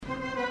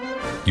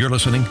You're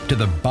listening to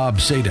The Bob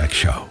Zadek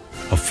Show,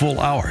 a full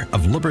hour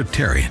of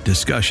libertarian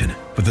discussion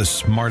with the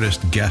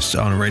smartest guests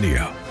on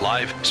radio.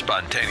 Live,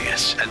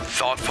 spontaneous, and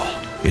thoughtful.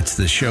 It's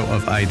the show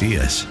of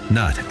ideas,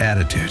 not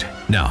attitude.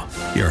 Now,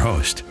 your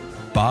host,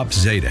 Bob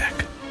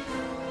Zadek.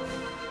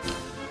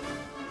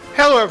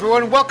 Hello,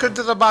 everyone. Welcome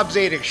to The Bob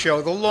Zadek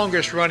Show, the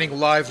longest-running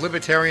live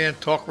libertarian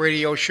talk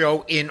radio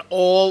show in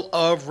all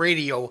of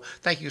radio.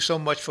 Thank you so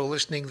much for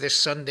listening this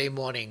Sunday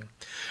morning.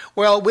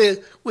 Well,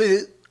 with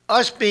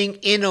us being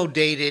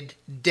inundated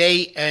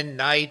day and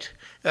night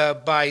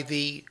by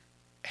the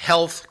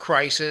health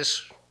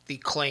crisis, the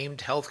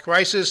claimed health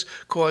crisis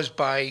caused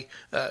by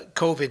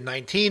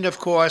COVID-19, of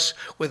course,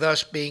 with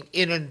us being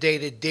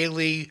inundated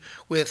daily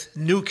with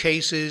new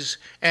cases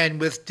and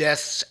with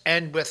deaths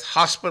and with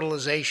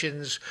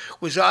hospitalizations,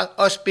 with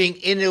us being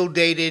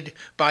inundated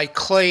by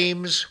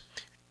claims,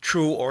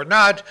 true or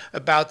not,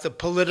 about the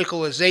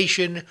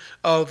politicalization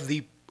of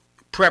the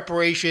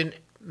preparation,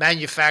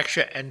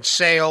 manufacture, and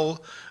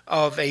sale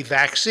of a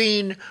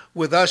vaccine,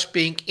 with us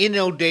being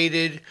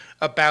inundated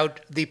about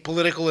the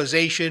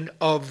politicalization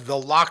of the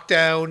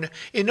lockdown.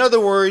 In other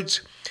words,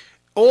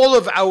 all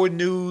of our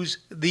news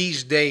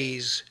these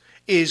days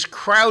is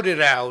crowded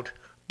out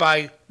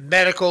by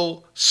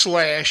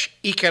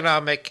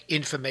medical/economic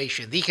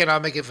information. The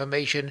economic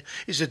information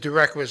is a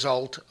direct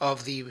result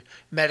of the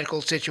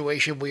medical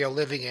situation we are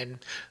living in.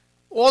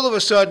 All of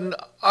a sudden,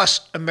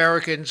 us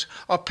Americans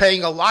are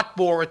paying a lot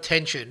more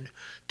attention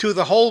to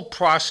the whole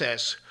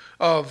process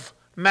of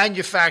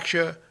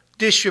manufacture,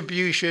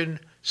 distribution,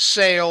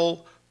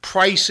 sale,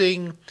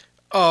 pricing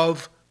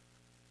of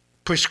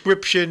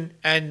prescription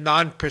and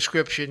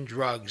non-prescription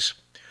drugs.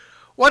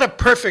 What a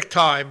perfect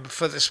time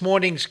for this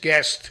morning's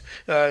guest,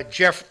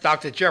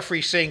 Dr.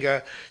 Jeffrey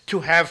Singer, to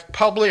have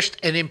published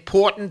an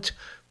important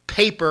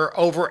paper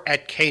over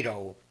at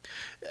Cato.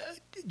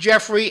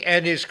 Jeffrey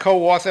and his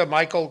co-author,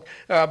 Michael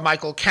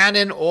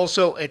Cannon,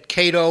 also at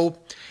Cato,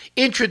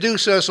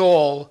 introduce us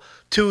all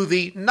to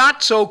the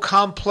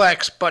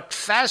not-so-complex but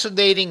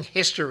fascinating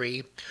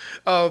history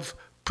of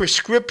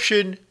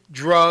prescription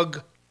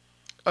drug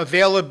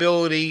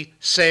availability,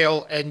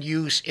 sale, and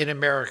use in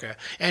America.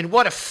 And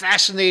what a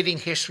fascinating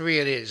history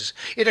it is.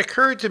 It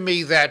occurred to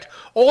me that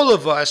all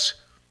of us,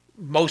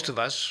 most of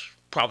us,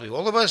 probably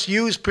all of us,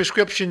 use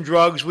prescription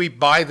drugs. We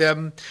buy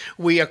them,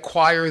 we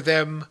acquire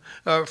them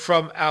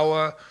from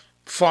our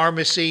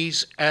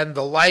pharmacies and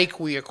the like.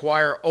 We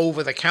acquire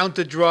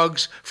over-the-counter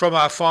drugs from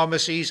our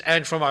pharmacies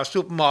and from our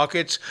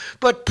supermarkets,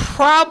 but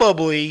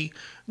probably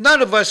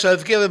none of us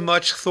have given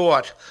much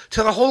thought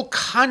to the whole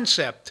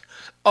concept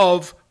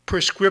of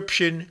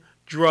prescription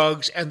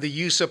drugs and the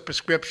use of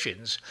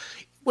prescriptions.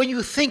 When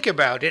you think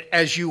about it,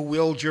 as you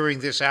will during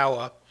this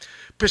hour,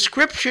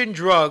 prescription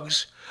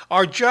drugs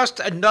are just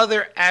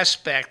another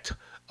aspect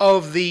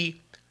of the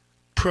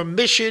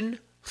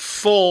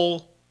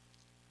permission-full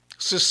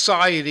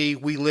society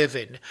we live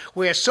in,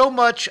 where so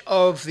much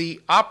of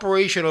the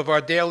operation of our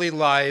daily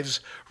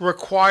lives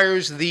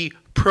requires the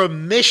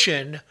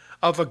permission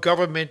of a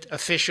government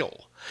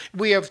official.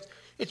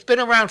 It's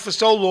been around for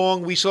so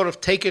long, we sort of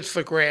take it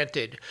for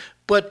granted.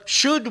 But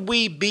should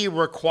we be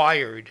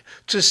required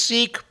to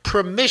seek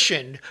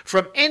permission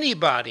from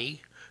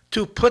anybody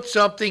to put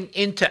something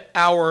into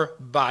our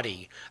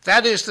body?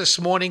 That is this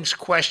morning's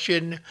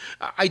question.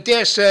 I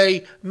dare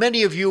say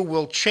many of you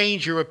will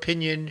change your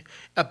opinion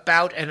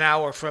about an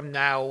hour from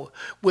now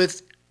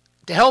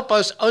to help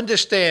us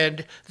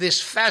understand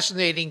this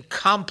fascinating,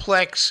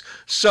 complex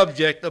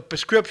subject of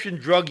prescription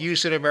drug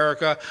use in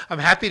America. I'm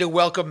happy to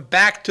welcome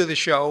back to the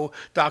show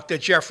Dr.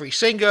 Jeffrey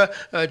Singer.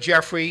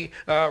 Jeffrey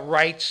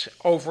writes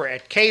over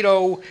at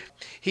Cato.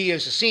 He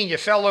is a senior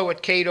fellow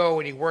at Cato,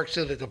 and he works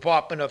in the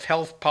Department of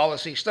Health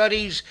Policy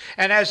Studies.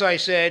 And as I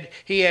said,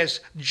 he has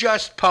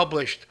just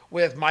published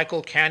with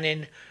Michael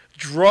Cannon,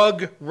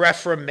 Drug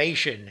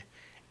Reformation,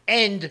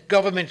 End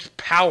Government's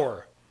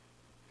Power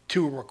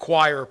to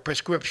Require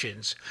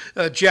Prescriptions.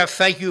 Jeff,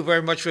 thank you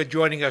very much for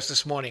joining us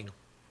this morning.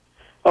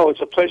 Oh,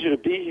 it's a pleasure to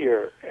be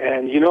here.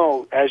 And,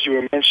 as you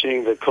were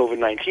mentioning the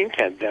COVID-19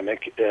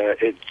 pandemic,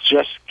 it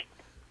just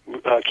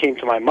came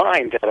to my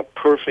mind that a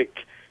perfect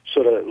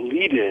sort of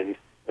lead-in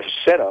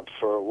setup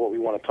for what we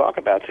want to talk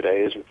about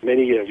today. As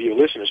many of your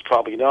listeners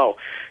probably know,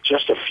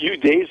 just a few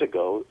days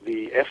ago,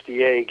 the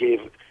FDA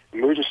gave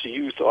emergency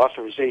use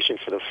authorization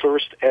for the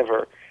first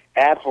ever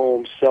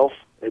at-home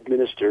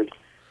self-administered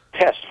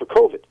test for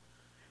COVID.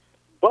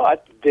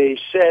 But they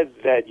said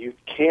that you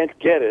can't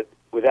get it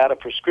without a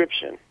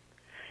prescription,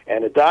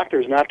 and a doctor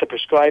is not to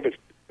prescribe it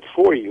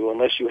for you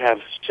unless you have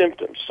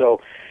symptoms.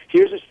 So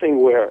here's this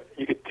thing where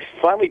you could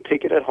finally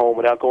take it at home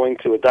without going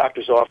to a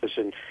doctor's office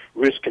and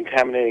risk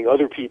contaminating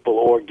other people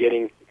or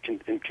getting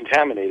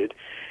contaminated.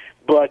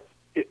 But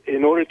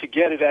in order to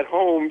get it at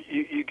home,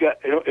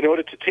 in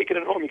order to take it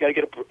at home, you got to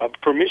get a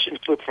permission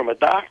slip from a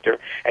doctor,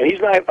 and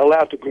he's not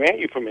allowed to grant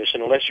you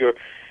permission unless you're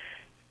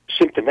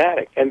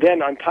symptomatic. And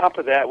then on top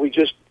of that, we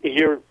just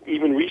hear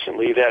even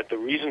recently that the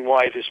reason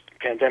why this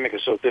pandemic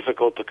is so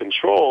difficult to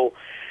control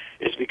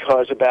is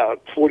because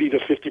about 40 to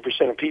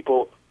 50% of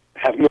people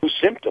have no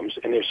symptoms,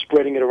 and they're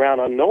spreading it around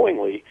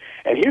unknowingly.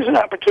 And here's an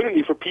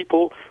opportunity for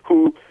people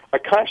who are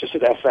conscious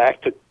of that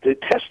fact to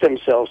test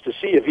themselves to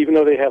see if, even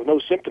though they have no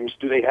symptoms,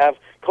 do they have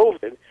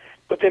COVID.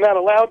 But they're not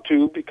allowed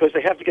to because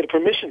they have to get a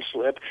permission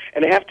slip,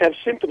 and they have to have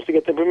symptoms to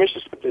get the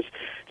permission slip.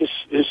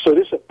 So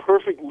this is a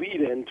perfect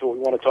lead-in to what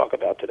we want to talk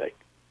about today.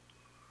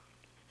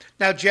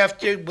 Now,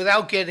 Jeff,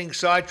 without getting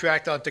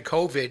sidetracked onto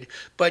COVID,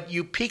 but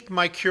you piqued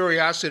my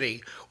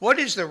curiosity. What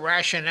is the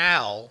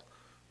rationale,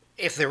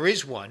 if there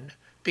is one,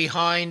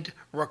 behind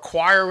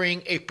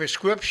requiring a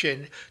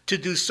prescription to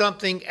do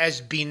something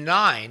as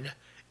benign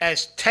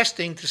as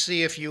testing to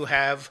see if you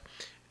have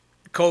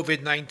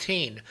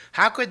COVID-19?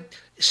 How could,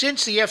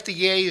 since the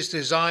FDA is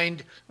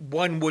designed,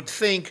 one would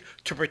think,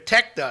 to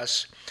protect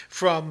us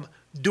from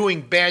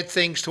doing bad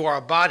things to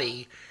our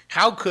body,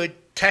 how could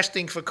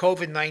testing for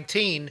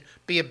COVID-19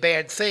 be a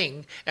bad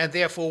thing, and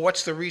therefore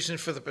what's the reason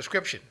for the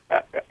prescription?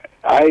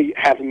 I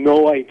have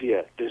no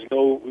idea. There's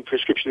no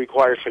prescription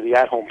required for the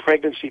at-home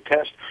pregnancy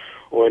test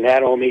or an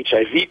at-home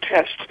HIV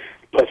test,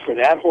 but for an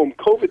at-home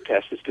COVID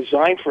test, it's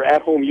designed for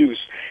at-home use.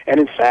 And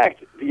in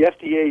fact, the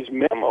FDA's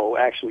memo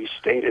actually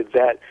stated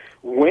that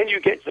when you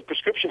get the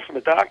prescription from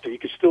the doctor, you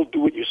can still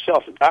do it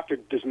yourself. The doctor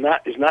is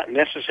not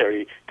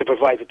necessary to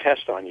provide the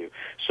test on you.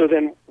 So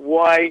then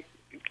why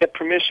get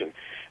permission?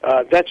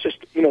 That's just,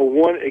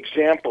 one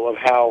example of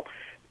how,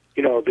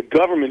 the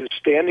government is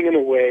standing in the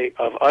way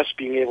of us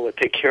being able to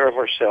take care of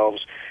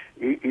ourselves,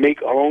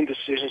 make our own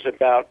decisions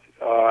about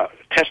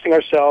testing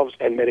ourselves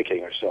and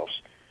medicating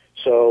ourselves.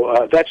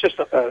 So that's just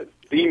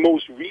the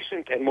most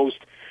recent and most,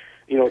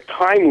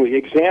 timely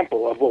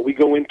example of what we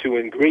go into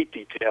in great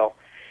detail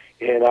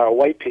in our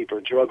white paper,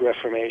 Drug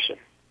Reformation.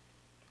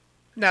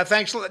 Now,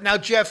 thanks. Now,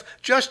 Jeff,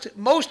 just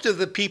most of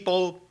the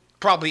people,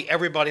 probably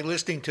everybody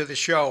listening to the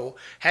show,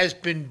 has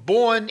been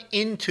born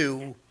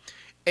into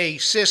a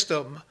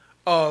system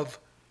of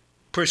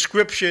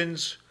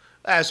prescriptions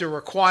as a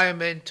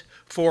requirement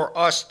for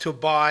us to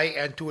buy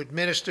and to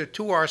administer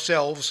to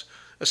ourselves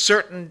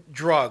certain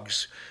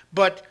drugs.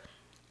 But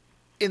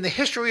in the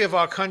history of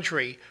our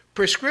country,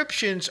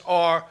 prescriptions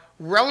are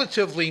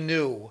relatively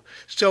new.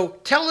 So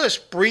tell us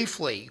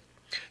briefly,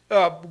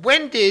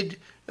 when did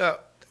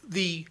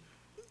the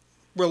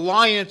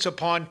reliance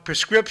upon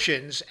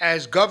prescriptions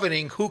as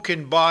governing who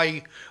can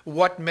buy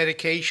what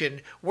medication,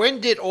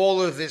 when did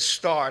all of this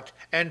start,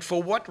 and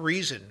for what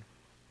reason?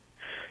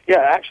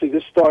 Yeah, actually,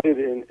 this started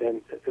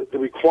the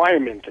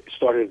requirement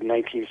started in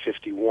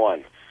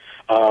 1951.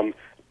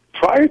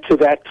 Prior to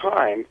that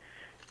time,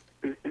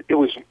 it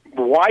was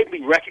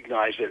widely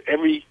recognized that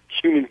every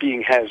human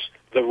being has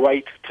the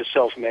right to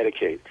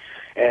self-medicate.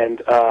 And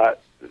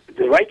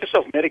the right to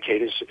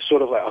self-medicate is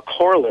sort of a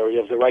corollary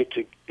of the right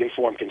to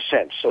informed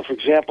consent. So, for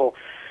example,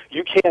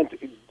 you can't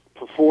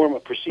perform a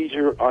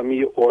procedure on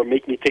me or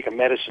make me take a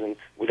medicine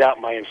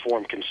without my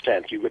informed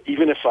consent.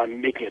 Even if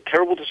I'm making a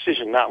terrible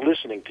decision not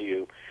listening to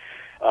you,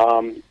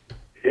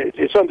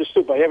 it's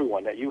understood by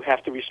everyone that you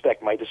have to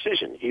respect my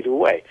decision either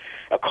way.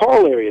 A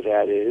corollary of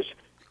that is,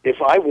 if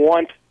I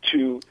want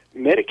to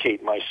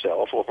medicate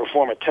myself or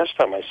perform a test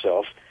on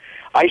myself,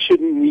 I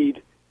shouldn't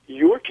need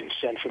your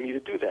consent for me to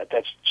do that.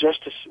 That's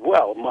just as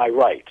well my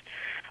right.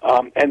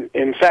 And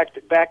in fact,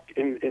 back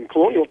in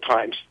colonial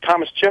times,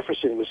 Thomas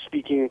Jefferson was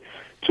speaking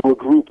to a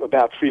group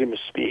about freedom of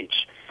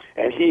speech.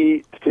 And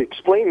to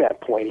explain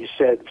that point, he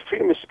said,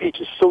 freedom of speech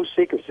is so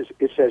sacred,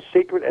 it's as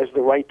sacred as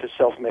the right to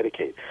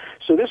self-medicate.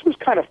 So this was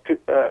kind of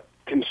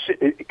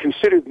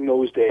considered in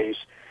those days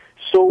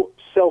so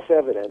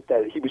self-evident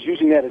that he was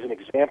using that as an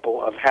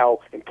example of how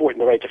important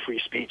the right to free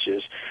speech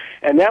is.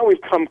 And now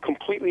we've come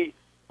completely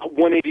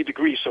 180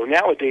 degrees. So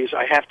nowadays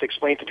I have to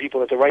explain to people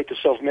that the right to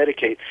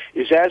self-medicate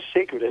is as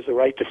sacred as the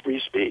right to free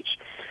speech.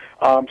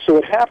 So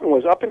what happened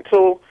was, up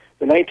until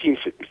the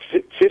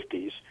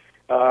 1950s,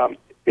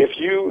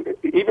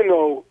 even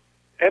though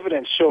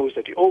evidence shows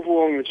that the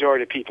overwhelming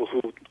majority of people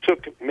who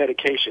took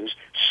medications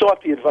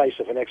sought the advice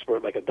of an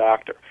expert like a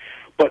doctor,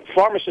 but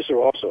pharmacists are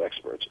also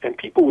experts, and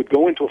people would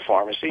go into a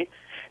pharmacy,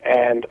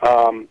 and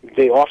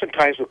they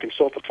oftentimes would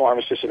consult the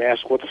pharmacist and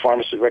ask what the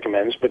pharmacist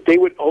recommends, but they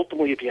would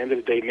ultimately, at the end of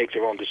the day, make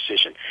their own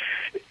decision.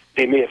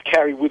 They may have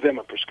carried with them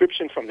a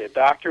prescription from their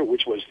doctor,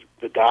 which was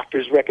the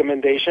doctor's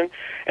recommendation,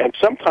 and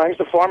sometimes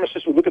the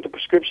pharmacist would look at the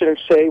prescription and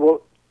say,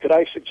 well, could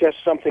I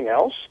suggest something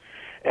else,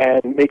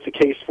 and make the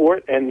case for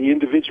it, and the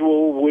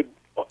individual would,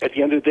 at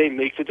the end of the day,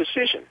 make the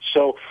decision.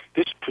 So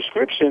this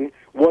prescription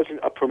wasn't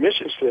a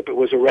permission slip, it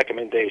was a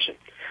recommendation.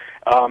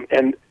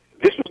 And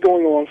this was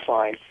going along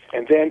fine,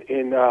 and then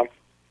in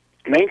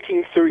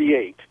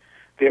 1938,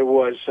 there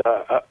was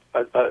a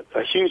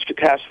huge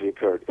catastrophe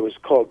occurred. It was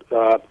called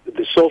the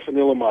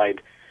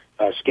sulfanilamide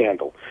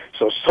scandal.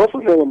 So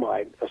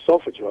sulfanilamide, a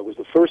sulfa drug, was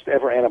the first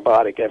ever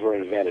antibiotic ever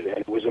invented, and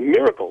it was a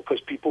miracle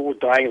because people were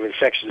dying of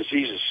infectious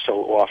diseases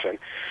so often.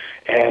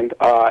 And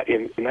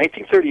in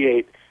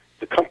 1938,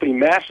 the company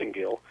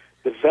Massengill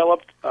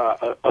developed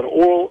an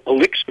oral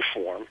elixir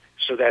form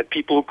so that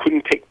people who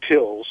couldn't take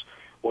pills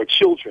or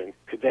children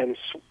could then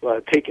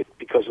take it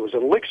because it was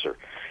an elixir.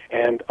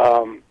 And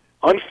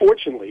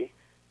unfortunately,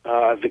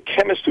 the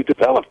chemist who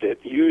developed it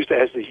used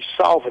as the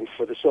solvent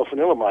for the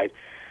sulfanilamide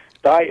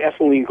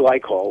diethylene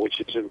glycol, which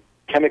is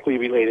chemically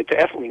related to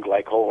ethylene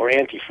glycol or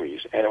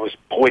antifreeze, and it was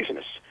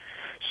poisonous.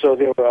 So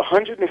there were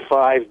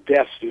 105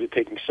 deaths due to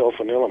taking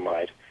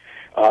sulfanilamide,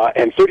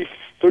 and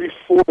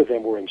 34 of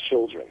them were in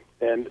children.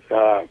 And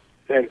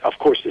of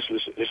course, this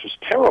was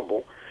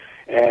terrible,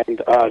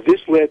 and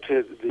this led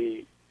to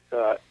the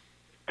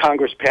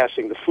Congress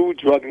passing the Food,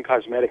 Drug, and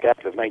Cosmetic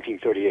Act of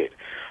 1938.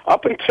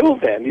 Up until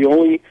then, the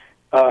only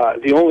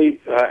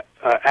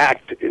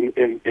act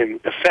in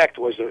effect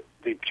was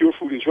the Pure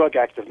Food and Drug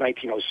Act of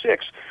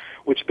 1906,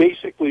 which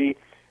basically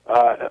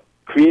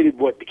created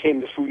what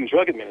became the Food and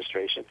Drug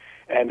Administration.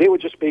 And they were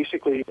just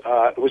basically,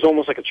 it was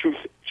almost like a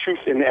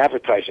truth in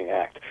advertising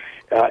act.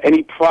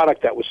 Any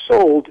product that was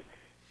sold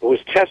was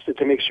tested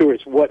to make sure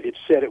it's what it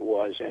said it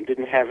was and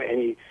didn't have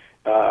any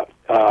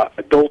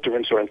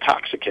adulterants or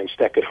intoxicants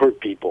that could hurt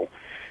people.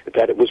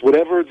 That it was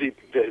whatever the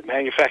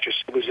manufacturer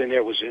said was in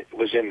there was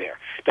in there.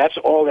 That's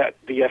all that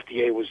the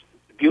FDA was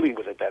dealing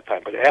with at that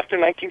time. But after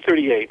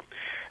 1938,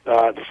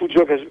 the Food,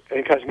 Drug,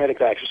 and Cosmetic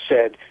Act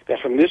said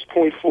that from this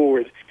point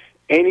forward,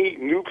 any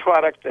new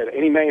product that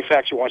any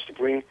manufacturer wants to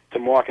bring to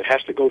market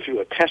has to go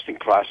through a testing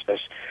process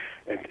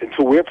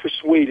until we're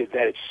persuaded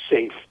that it's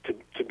safe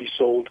to be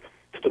sold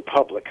to the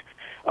public.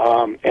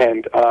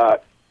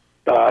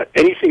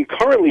 Anything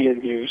currently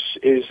in use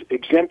is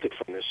exempted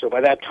from this. So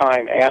by that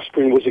time,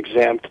 aspirin was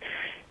exempt,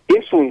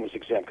 insulin was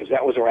exempt, because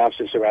that was around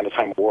since around the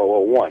time of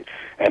World War I.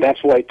 And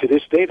that's why to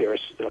this day there are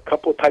a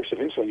couple of types of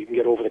insulin you can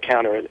get over the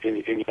counter in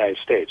the United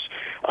States.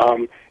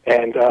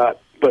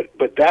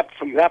 But that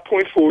from that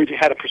point forward, you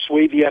had to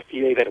persuade the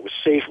FDA that it was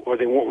safe, or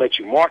they won't let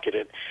you market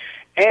it.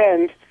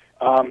 And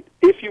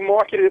if you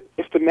market it,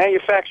 if the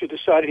manufacturer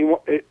decided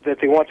that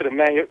they wanted to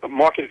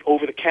market it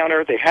over the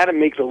counter, they had to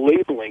make the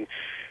labeling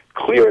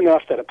clear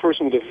enough that a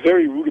person with a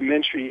very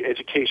rudimentary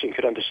education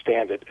could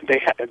understand it.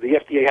 The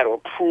FDA had to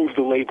approve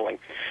the labeling.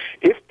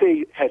 If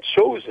they had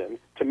chosen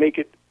to make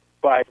it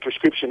by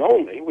prescription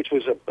only, which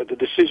was the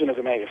decision of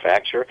the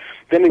manufacturer,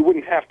 then they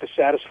wouldn't have to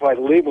satisfy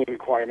the labeling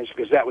requirements,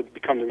 because that would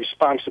become the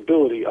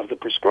responsibility of the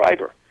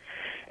prescriber.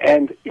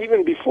 And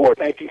even before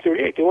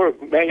 1938, there were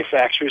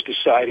manufacturers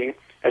deciding,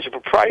 as a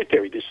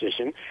proprietary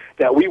decision,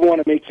 that we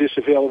want to make this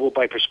available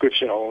by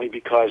prescription only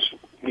because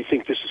we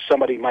think this is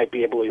somebody might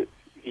be able to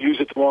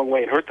use it the wrong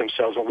way and hurt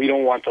themselves, and we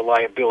don't want the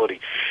liability.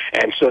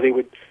 And so they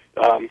would,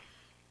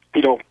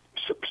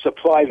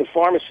 supply the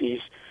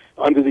pharmacies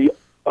under the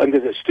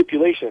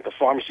stipulation that the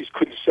pharmacies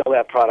couldn't sell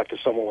that product to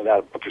someone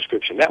without a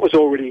prescription. That was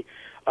already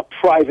a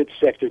private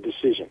sector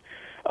decision.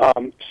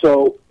 The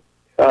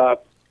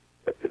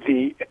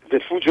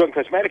Food, Drug, and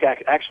Cosmetic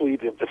Act, actually,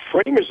 the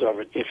framers of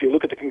it, if you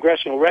look at the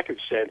congressional record,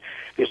 said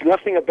there's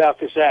nothing about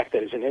this act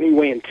that is in any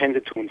way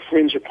intended to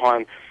infringe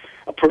upon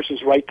a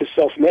person's right to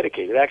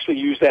self-medicate. It actually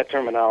used that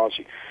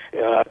terminology.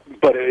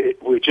 But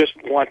we just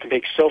want to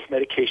make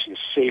self-medication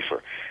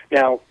safer.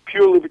 Now,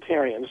 pure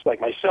libertarians like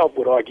myself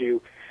would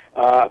argue,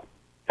 I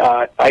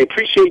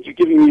appreciate you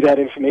giving me that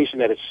information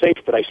that it's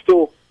safe, but I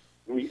still,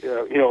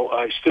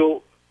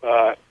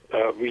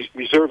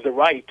 reserve the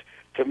right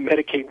to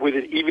medicate with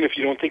it, even if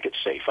you don't think it's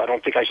safe. I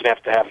don't think I should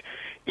have to have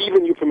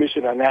even your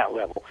permission on that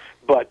level.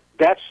 But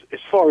that's as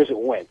far as it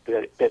went,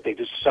 that they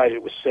decided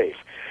it was safe.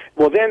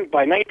 Well, then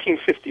by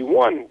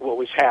 1951, what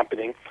was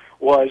happening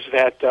was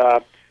that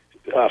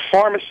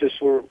pharmacists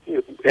were,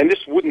 and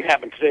this wouldn't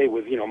happen today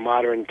with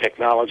modern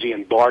technology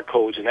and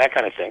barcodes and that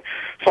kind of thing.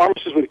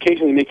 Pharmacists would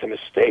occasionally make the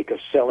mistake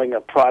of selling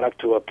a product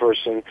to a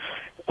person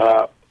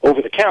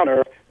over the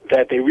counter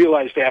that they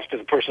realized after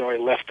the person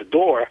already left the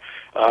door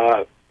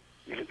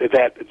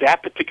that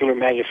particular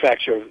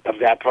manufacturer of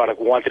that product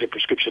wanted a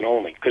prescription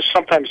only. Because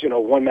sometimes,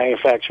 one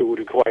manufacturer would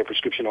require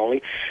prescription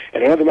only,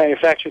 and another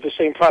manufacturer of the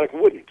same product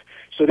wouldn't.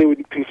 So they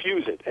would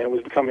confuse it, and it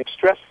was becoming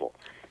stressful.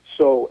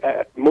 So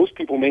most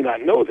people may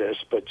not know this,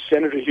 but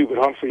Senator Hubert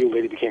Humphrey, who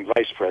later became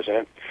vice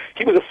president,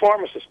 he was a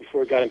pharmacist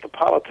before he got into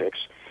politics,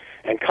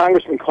 and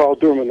Congressman Carl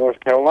Durham of North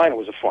Carolina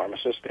was a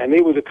pharmacist, and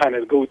they were the kind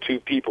of go-to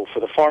people for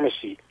the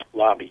pharmacy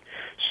lobby.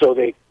 So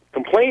they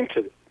complained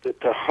to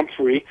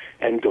Humphrey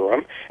and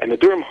Durham, and the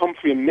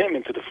Durham-Humphrey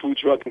Amendment to the Food,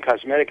 Drug, and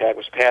Cosmetic Act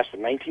was passed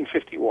in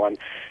 1951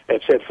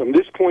 that said from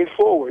this point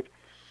forward,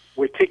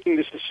 we're taking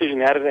this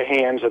decision out of the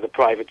hands of the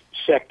private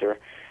sector,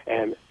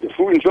 and the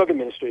Food and Drug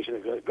Administration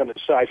is going to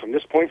decide from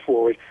this point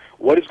forward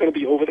what is going to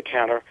be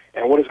over-the-counter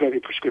and what is going to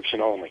be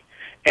prescription only.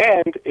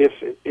 And if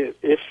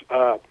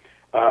a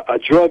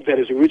drug that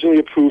is originally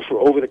approved for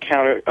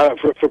over-the-counter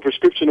for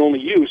prescription-only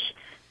use,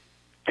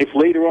 if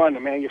later on the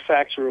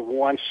manufacturer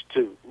wants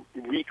to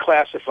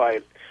reclassify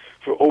it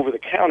for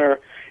over-the-counter,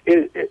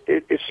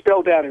 it's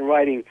spelled out in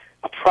writing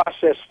a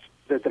process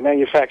that the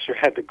manufacturer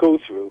had to go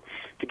through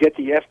to get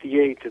the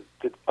FDA to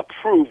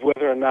approve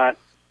whether or not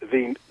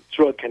the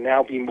drug can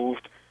now be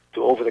moved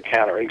to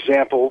over-the-counter. For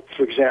example,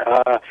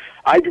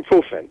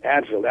 ibuprofen,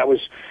 Advil.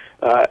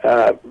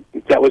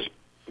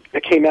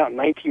 That came out in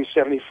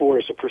 1974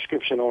 as a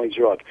prescription-only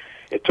drug.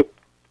 It took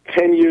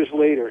 10 years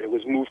later, it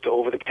was moved to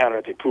over-the-counter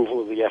at the approval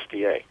of the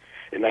FDA.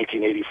 in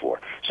 1984.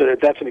 So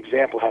that's an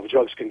example of how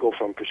drugs can go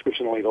from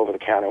prescription only to over the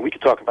counter. And we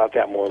could talk about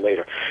that more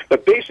later.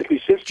 But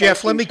basically, since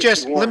Jeff, let me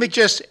just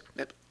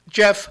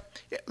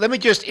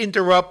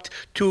interrupt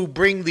to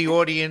bring the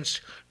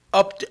audience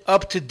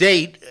up to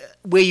date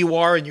where you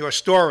are in your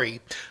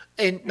story.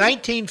 In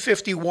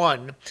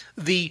 1951,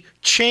 the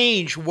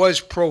change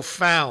was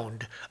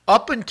profound.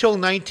 Up until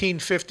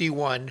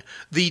 1951,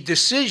 the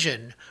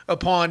decision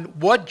upon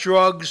what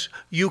drugs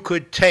you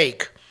could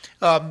take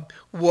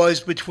was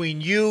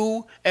between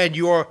you and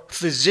your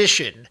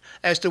physician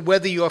as to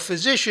whether your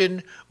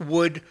physician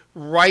would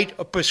write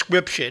a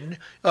prescription.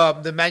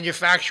 The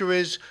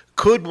manufacturers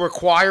could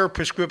require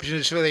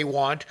prescriptions if they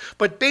want,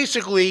 but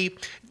basically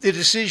the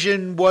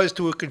decision was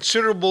to a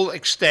considerable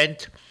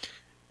extent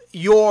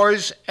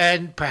yours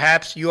and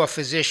perhaps your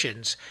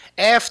physician's.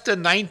 After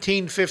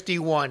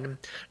 1951,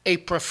 a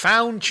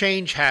profound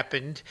change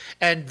happened,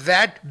 and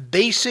that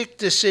basic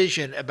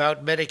decision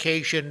about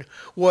medication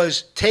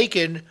was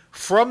taken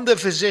from the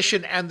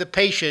physician and the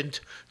patient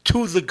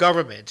to the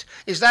government.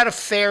 Is that a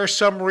fair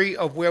summary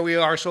of where we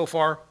are so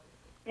far?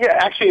 Yeah,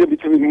 actually,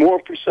 to be more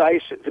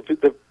precise,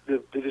 the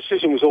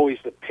decision was always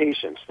the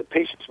patient's. The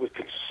patients would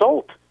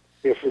consult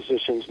their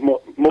physicians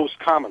most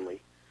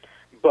commonly.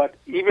 But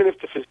even if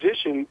the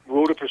physician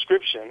wrote a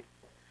prescription,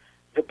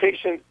 the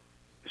patient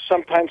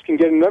sometimes can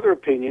get another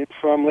opinion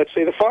from, let's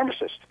say, the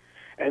pharmacist.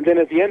 And then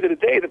at the end of the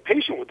day, the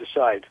patient would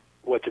decide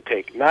what to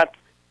take, not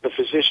the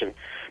physician.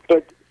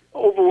 But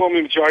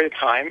overwhelming majority of the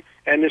time,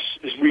 and this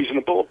is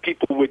reasonable,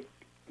 people would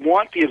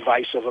want the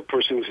advice of a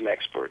person who's an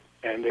expert,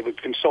 and they would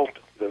consult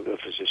the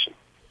physician.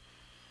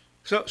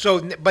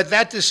 But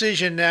that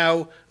decision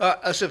now,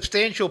 a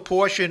substantial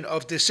portion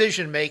of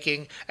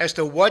decision-making as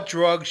to what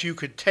drugs you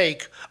could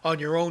take on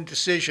your own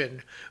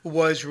decision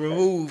was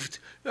removed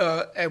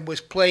and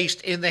was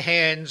placed in the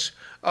hands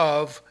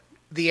of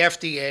the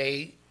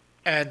FDA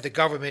and the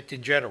government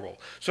in general.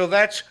 So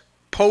that's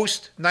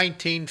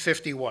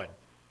post-1951.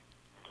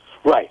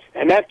 Right,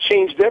 and that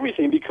changed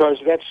everything because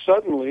that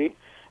suddenly,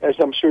 as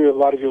I'm sure a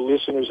lot of your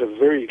listeners are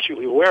very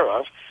acutely aware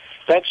of,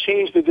 that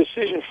changed the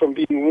decision from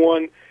being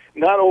one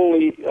not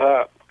only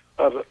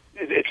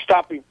it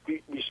stopped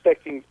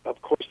respecting,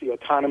 of course, the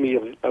autonomy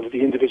of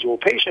the individual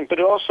patient, but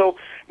it also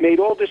made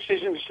all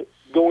decisions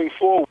going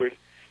forward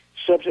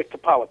subject to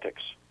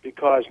politics,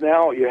 because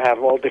now you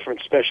have all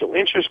different special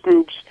interest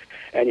groups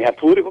and you have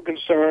political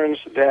concerns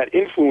that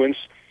influence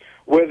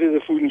whether the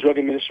Food and Drug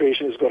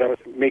Administration is going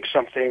to make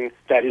something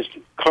that is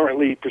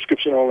currently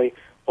prescription only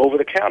over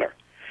the counter,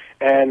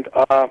 and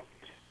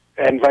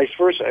vice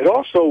versa. And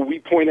also, we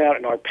point out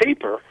in our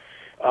paper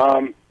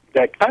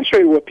that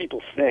contrary to what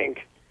people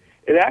think,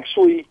 it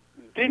actually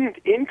didn't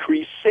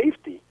increase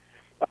safety.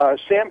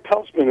 Sam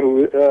Peltzman,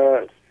 who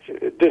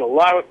did a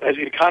lot of, as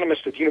an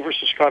economist at the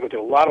University of Chicago, did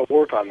a lot of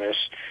work on this,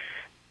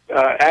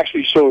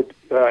 actually showed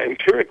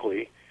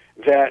empirically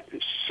that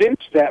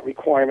since that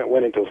requirement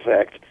went into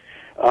effect,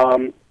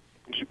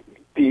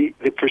 the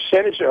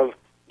percentage of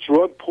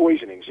drug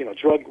poisonings,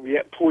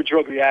 poor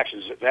drug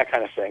reactions, that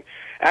kind of thing,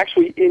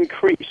 actually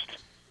increased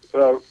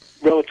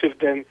relative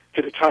then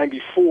to the time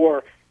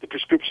before the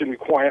prescription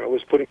requirement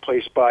was put in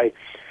place by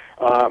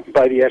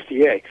the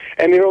FDA.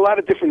 And there are a lot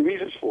of different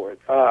reasons for it.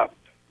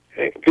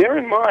 Bear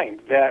in mind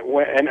that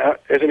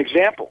as an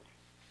example,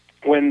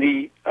 when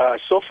the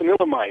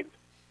sulfanilamide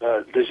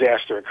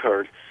disaster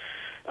occurred,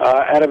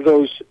 out of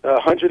those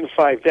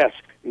 105 deaths,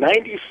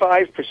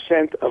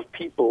 95% of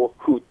people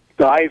who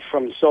died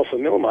from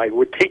sulfanilamide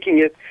were taking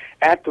it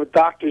at the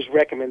doctor's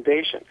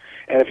recommendation.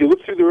 And if you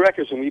look through the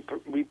records, and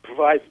we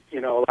provide a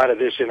lot of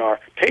this in our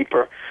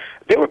paper,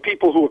 there were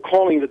people who were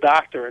calling the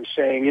doctor and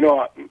saying,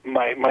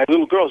 my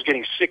little girl is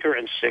getting sicker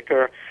and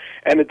sicker,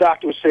 and the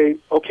doctor would say,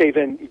 okay,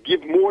 then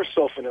give more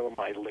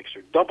sulfanilamide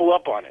elixir, double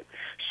up on it.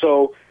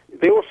 So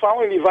they were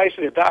following the advice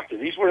of their doctor.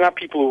 These were not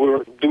people who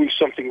were doing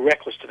something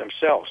reckless to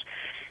themselves.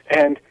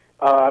 And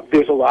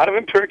there's a lot of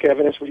empiric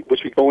evidence,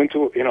 which we go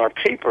into in our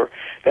paper,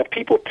 that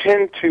people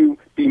tend to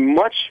be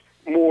much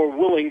more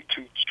willing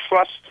to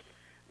trust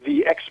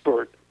the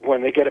expert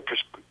when they get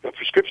a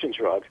prescription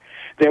drug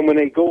than when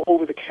they go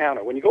over the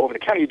counter. When you go over the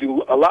counter, you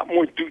do a lot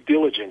more due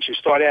diligence. You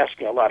start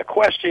asking a lot of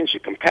questions. You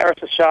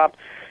comparison shop.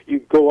 You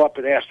go up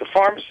and ask the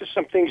pharmacist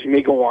some things. You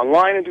may go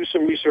online and do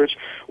some research,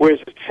 whereas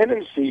the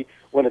tendency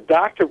when a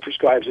doctor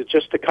prescribes it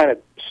just to kind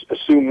of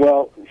assume,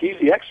 well, he's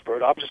the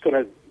expert, I'm just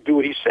going to do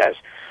what he says.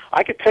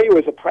 I could tell you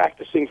as a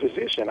practicing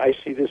physician, I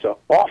see this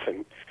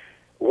often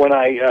when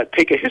I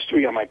take a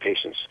history on my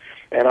patients,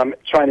 and I'm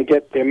trying to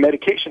get their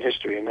medication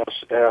history, and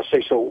I'll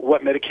say, so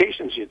what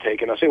medications do you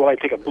take? And I'll say, well, I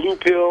take a blue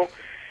pill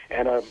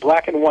and a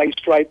black and white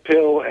striped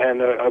pill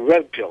and a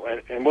red pill.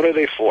 And what are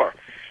they for?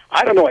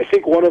 I don't know. I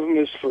think one of them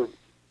is for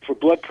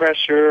blood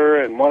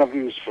pressure, and one of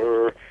them is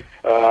for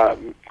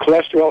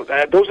cholesterol.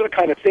 Those are the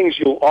kind of things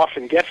you'll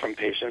often get from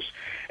patients,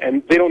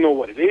 and they don't know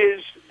what it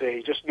is.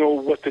 They just know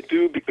what to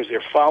do because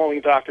they're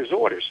following doctor's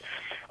orders.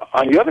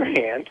 On the other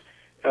hand,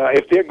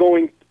 if they're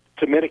going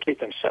to medicate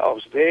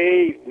themselves,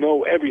 they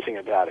know everything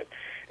about it.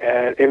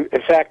 And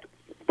in fact,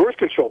 birth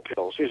control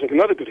pills, here's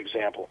another good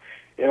example.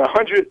 In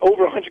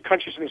over 100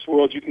 countries in this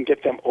world, you can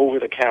get them over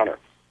the counter.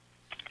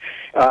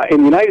 In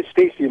the United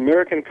States, the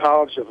American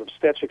College of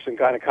Obstetrics and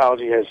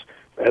Gynecology has,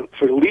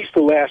 for at least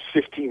the last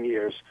 15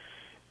 years,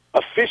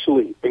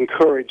 officially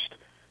encouraged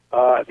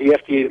the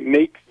FDA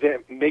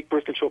to make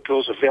birth control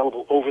pills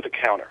available over the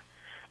counter.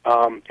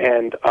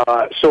 And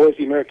so is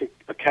the American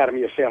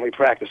Academy of Family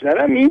Practice. Now,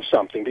 that means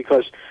something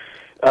because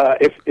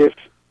if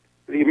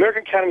the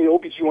American Academy of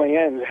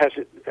OBGYN has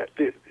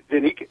it,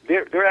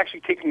 they're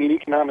actually taking an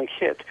economic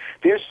hit.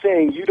 They're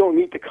saying you don't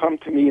need to come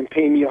to me and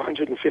pay me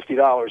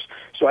 $150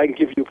 so I can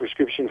give you a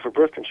prescription for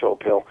birth control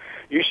pill.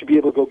 You should be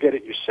able to go get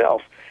it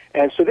yourself.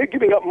 And so they're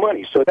giving up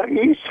money. So that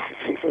means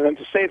something for them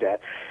to say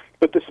that.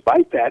 But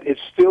despite that,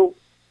 it's still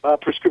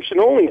prescription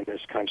only in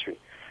this country.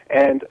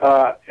 And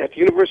at the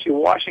University of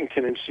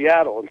Washington in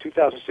Seattle in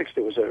 2006,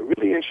 there was a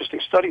really interesting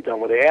study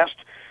done where they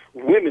asked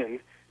women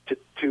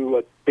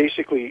to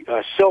basically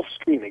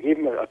self-screen. They gave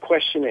them a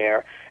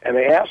questionnaire, and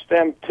they asked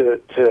them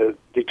to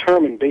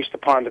determine, based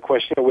upon the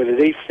questionnaire, whether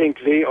they think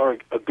they are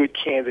a good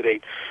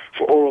candidate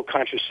for oral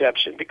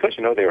contraception. Because,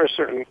 there are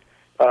certain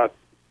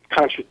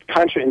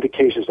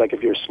contraindications, like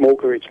if you're a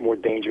smoker, it's more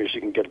dangerous,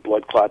 you can get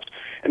blood clots,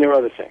 and there are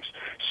other things.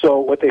 So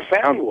what they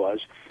found was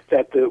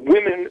that the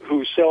women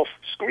who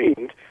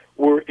self-screened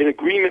were in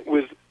agreement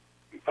with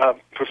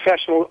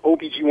professional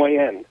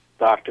OBGYN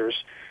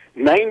doctors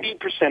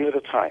 90% of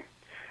the time.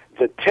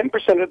 The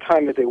 10% of the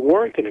time that they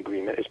weren't in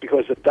agreement is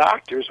because the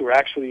doctors were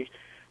actually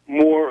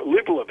more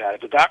liberal about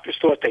it. The doctors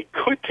thought they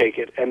could take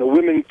it, and the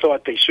women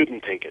thought they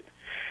shouldn't take it.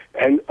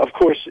 And, of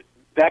course,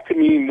 that could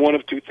mean one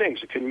of two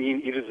things. It could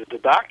mean either that the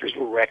doctors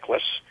were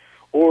reckless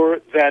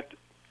or that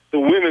the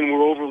women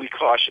were overly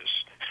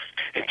cautious.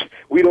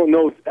 We don't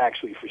know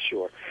actually for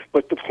sure.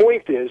 But the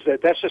point is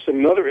that that's just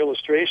another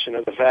illustration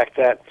of the fact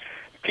that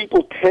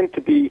people tend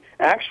to be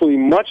actually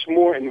much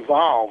more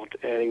involved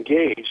and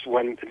engaged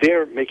when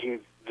they're making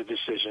the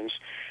decisions,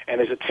 and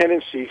there's a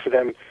tendency for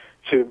them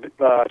to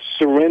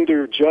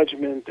surrender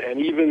judgment and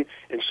even,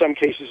 in some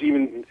cases,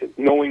 even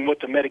knowing what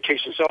the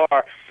medications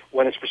are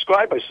when it's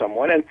prescribed by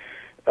someone. And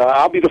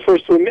I'll be the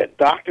first to admit,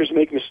 doctors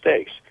make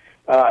mistakes.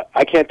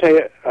 I can't tell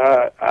you,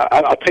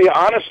 I'll tell you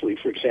honestly,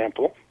 for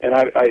example, and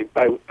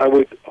I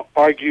would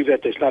argue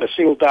that there's not a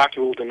single doctor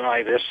who will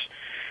deny this.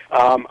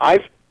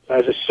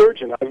 As a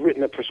surgeon, I've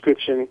written a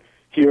prescription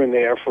here and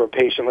there for a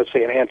patient, let's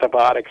say an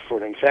antibiotic for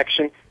an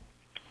infection,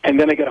 and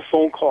then I get a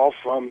phone call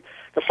from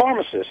the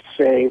pharmacist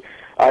saying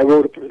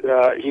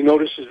he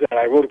notices that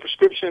I wrote a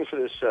prescription for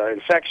this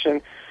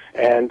infection,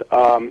 and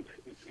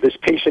this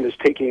patient is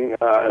taking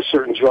a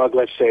certain drug,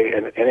 let's say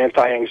an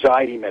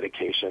anti-anxiety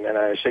medication. And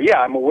I say, yeah,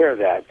 I'm aware of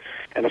that.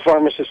 And the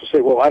pharmacist will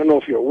say, well, I don't know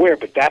if you're aware,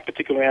 but that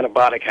particular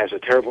antibiotic has a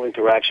terrible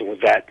interaction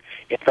with that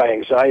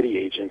anti-anxiety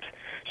agent,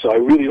 so I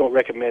really don't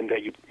recommend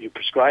that you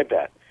prescribe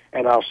that.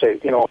 And I'll say,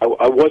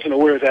 I wasn't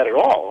aware of that at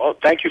all. Oh,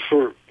 thank you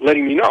for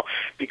letting me know.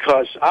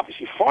 Because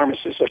obviously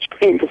pharmacists are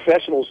trained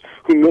professionals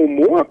who know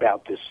more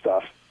about this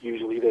stuff,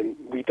 usually, than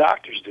we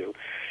doctors do.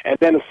 And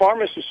then the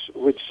pharmacist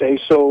would say,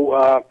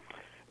 so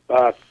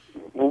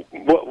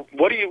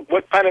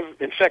what kind of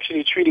infection are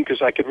you treating?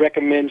 Because I could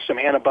recommend some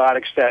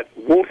antibiotics that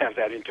won't have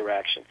that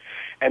interaction.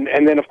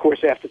 And then, of course,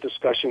 after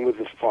discussion with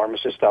the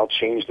pharmacist, I'll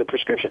change the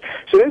prescription.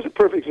 So there's a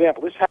perfect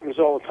example. This happens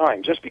all the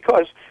time. Just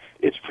because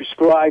it's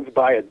prescribed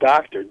by a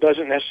doctor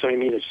doesn't necessarily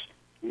mean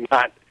it's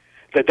not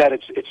that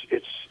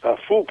it's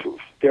foolproof.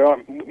 There are,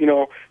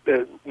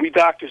 we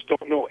doctors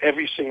don't know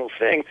every single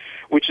thing,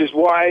 which is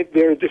why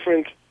there are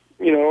different.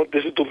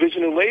 There's a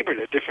division of labor.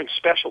 There are different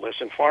specialists,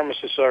 and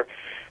pharmacists are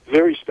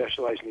very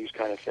specialized in these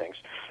kind of things.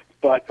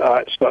 But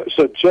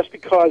so just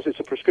because it's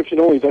a prescription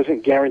only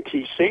doesn't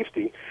guarantee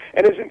safety,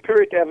 and there's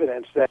empiric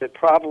evidence that it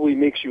probably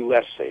makes you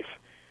less safe.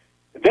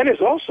 Then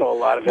there's also a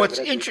lot of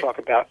evidence we talk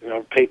about in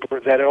our paper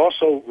that it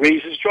also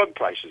raises drug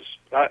prices.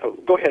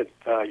 Go ahead.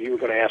 You were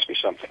going to ask me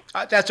something.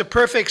 That's a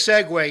perfect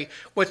segue.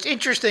 What's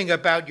interesting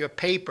about your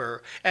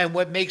paper and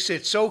what makes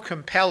it so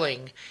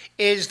compelling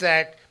is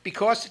that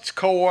because it's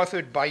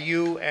co-authored by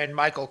you and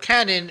Michael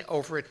Cannon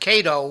over at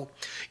Cato,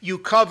 you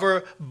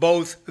cover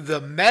both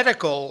the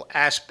medical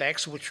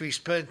aspects, which we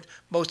spent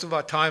most of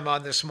our time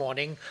on this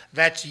morning.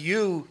 That's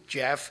you,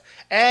 Jeff,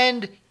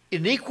 and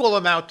an equal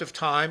amount of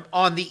time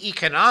on the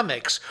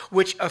economics,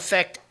 which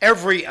affect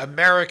every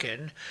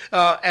American.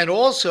 And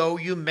also,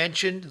 you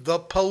mentioned the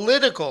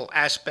political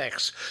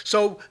aspects.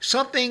 So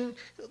something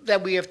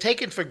that we have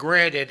taken for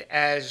granted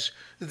as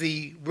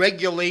the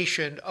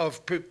regulation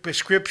of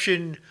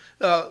prescription,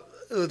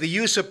 the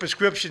use of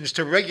prescriptions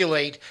to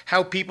regulate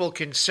how people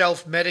can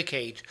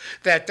self-medicate,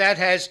 that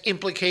has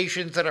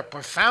implications that are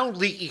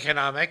profoundly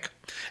economic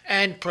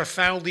and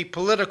profoundly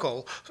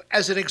political.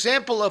 As an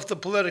example of the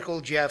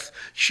political, Jeff,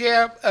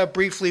 share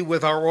briefly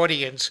with our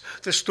audience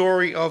the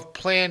story of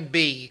Plan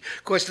B,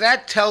 because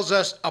that tells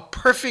us a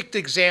perfect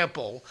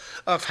example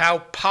of how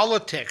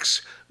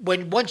politics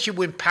once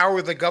you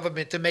empower the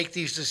government to make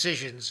these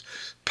decisions,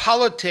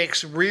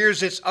 politics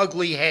rears its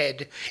ugly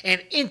head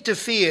and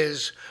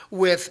interferes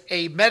with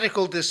a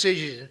medical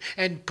decision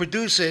and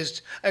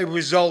produces a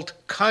result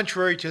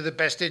contrary to the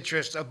best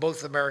interest of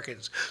both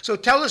Americans. So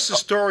tell us the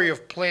story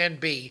of Plan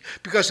B,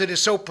 because it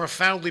is so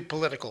profoundly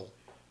political.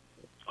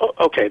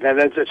 Okay,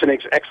 that's an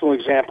excellent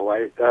example.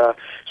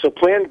 So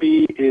Plan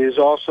B is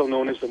also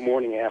known as the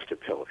morning after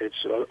pill.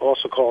 It's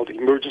also called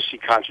emergency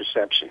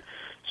contraception.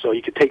 So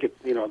you could take it,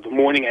 the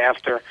morning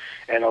after,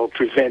 and it'll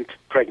prevent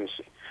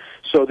pregnancy.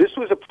 So this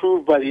was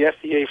approved by the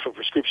FDA for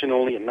prescription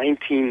only in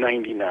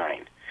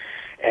 1999.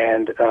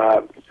 And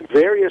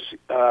various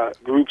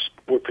groups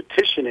were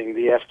petitioning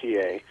the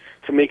FDA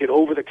to make it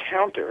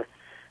over-the-counter,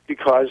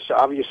 because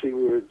obviously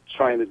we were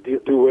trying to do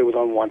away with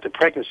unwanted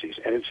pregnancies,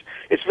 and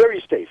it's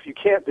very safe.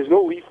 There's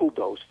no lethal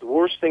dose. The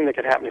worst thing that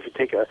could happen if you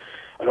take an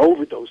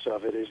overdose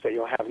of it is that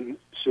you'll have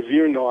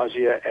severe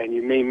nausea and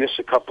you may miss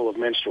a couple of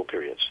menstrual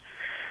periods.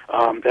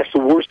 That's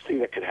the worst thing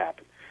that could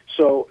happen.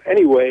 So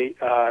anyway,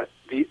 an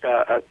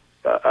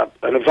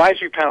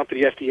advisory panel to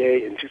the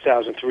FDA in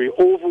 2003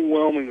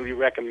 overwhelmingly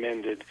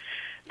recommended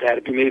that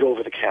it be made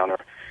over the counter,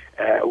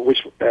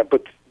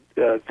 but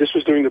this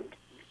was during the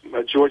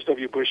George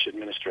W. Bush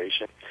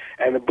administration,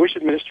 and the Bush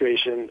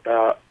administration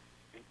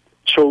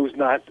chose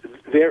not.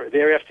 Their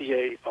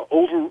FDA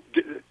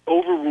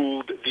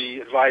overruled the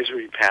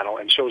advisory panel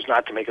and chose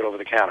not to make it over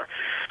the counter.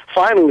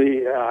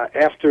 Finally,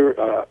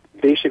 after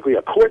basically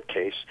a court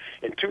case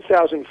in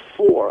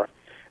 2004,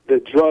 the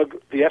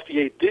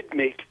FDA did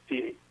make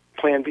the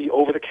Plan B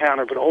over the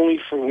counter, but only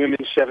for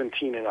women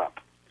 17 and up.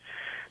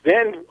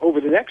 Then,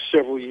 over the next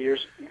several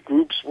years,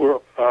 groups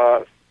were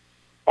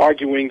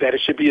arguing that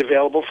it should be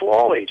available for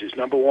all ages.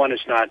 Number one,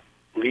 it's not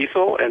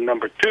lethal, and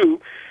number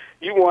two,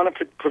 you want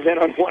to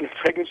prevent unwanted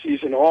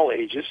pregnancies in all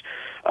ages.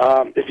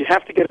 If you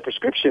have to get a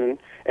prescription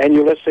and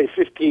you're, let's say,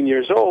 15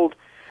 years old,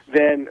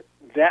 then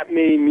that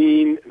may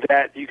mean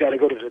that you got to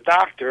go to the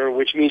doctor,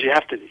 which means you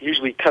have to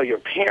usually tell your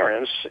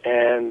parents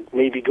and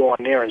maybe go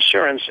on their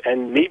insurance,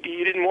 and maybe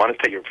you didn't want to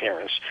tell your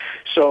parents.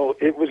 So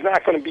it was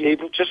not going to be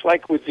able, just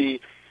like with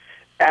the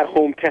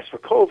at-home test for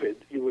COVID,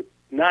 you were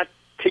not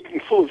taking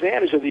full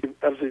advantage of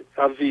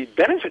the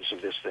benefits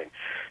of this thing.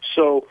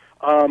 So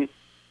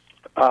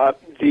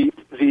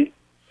the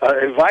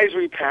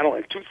advisory panel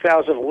in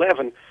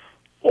 2011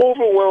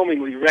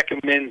 overwhelmingly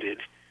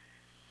recommended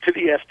to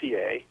the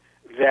FDA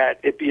that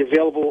it be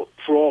available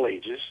for all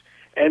ages,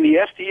 and the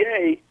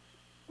FDA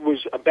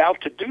was about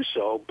to do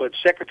so, but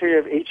Secretary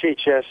of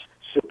HHS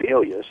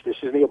Sebelius, this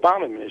is the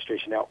Obama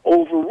administration now,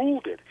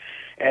 overruled it.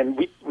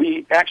 And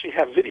we actually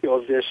have video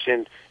of this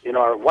in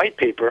our white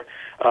paper.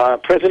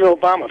 President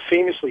Obama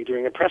famously,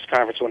 during a press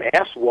conference, when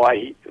asked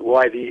why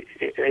the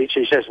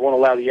HHS won't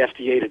allow the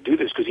FDA to do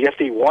this, because the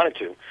FDA wanted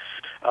to,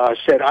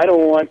 said, "I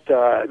don't want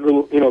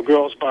little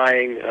girls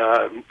buying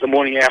the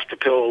morning after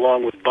pill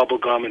along with bubble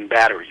gum and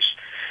batteries."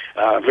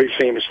 Very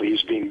famously,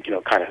 he's being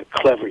kind of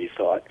clever, he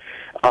thought.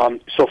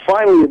 So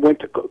finally, it went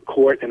to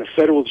court, and a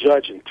federal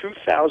judge in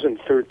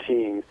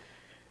 2013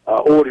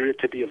 ordered it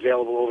to be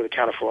available over the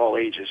counter for all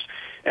ages.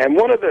 And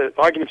one of the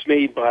arguments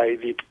made by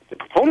the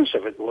proponents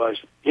of it was,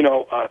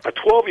 a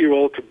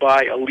 12-year-old could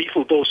buy a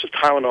lethal dose of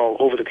Tylenol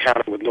over the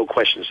counter with no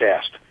questions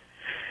asked.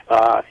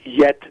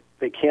 Yet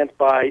they can't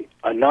buy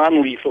a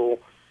non-lethal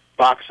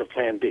box of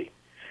Plan B.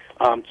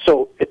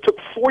 So it took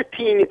a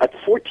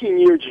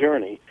 14-year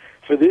journey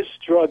for this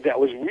drug that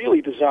was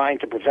really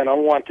designed to prevent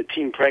unwanted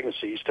teen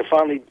pregnancies to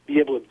finally be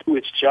able to do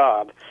its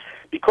job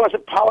because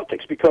of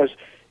politics, because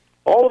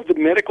all of the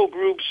medical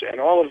groups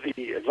and all of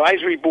the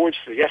advisory boards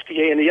for the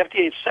FDA and the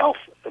FDA itself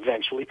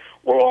eventually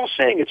were all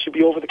saying it should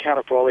be over the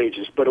counter for all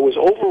ages, but it was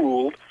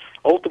overruled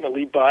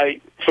ultimately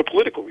for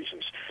political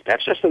reasons.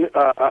 That's just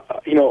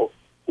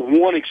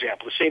one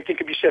example. The same thing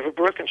could be said for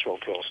birth control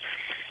pills.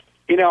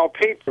 In our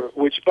paper,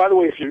 which, by the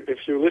way,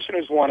 if your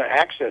listeners want to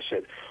access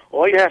it,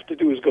 all you have to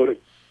do is go to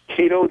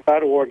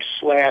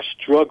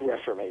cato.org/drug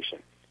reformation.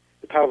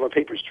 The title of our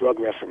paper is Drug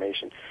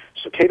Reformation.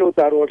 So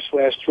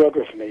cato.org/drug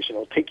reformation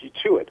will take you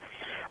to it.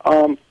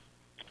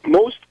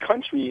 Most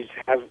countries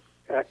have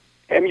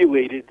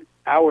emulated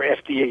our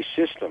FDA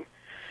system,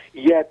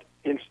 yet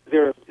and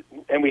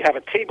we have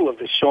a table of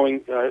this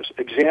showing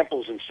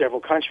examples in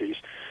several countries.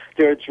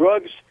 There are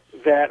drugs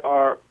that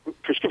are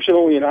prescription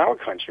only in our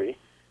country,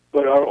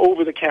 but are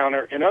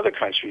over-the-counter in other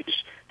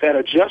countries that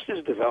are just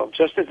as developed,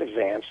 just as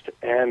advanced,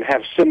 and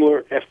have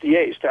similar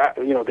FDAs. They have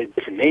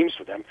different names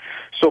for them.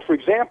 So, for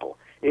example,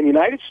 in the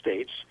United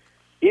States,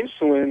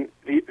 insulin,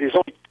 there's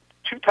only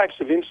two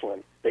types of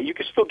insulin that you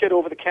can still get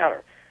over the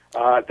counter.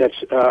 That's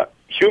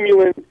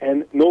Humulin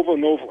and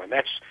Novonorm.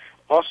 That's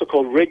also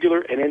called regular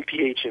and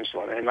NPH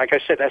insulin. And like I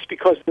said, that's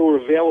because they were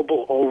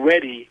available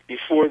already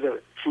before the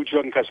Food,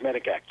 Drug, and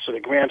Cosmetic Act, so they're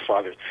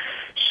grandfathered.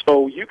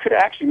 So you could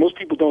actually, most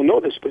people don't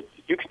know this, but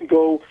you can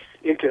go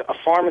into a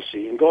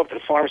pharmacy and go up to the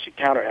pharmacy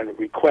counter and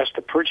request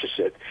to purchase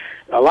it.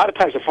 A lot of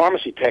times the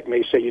pharmacy tech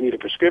may say you need a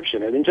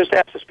prescription, and then just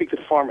ask to speak to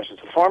the pharmacist.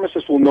 The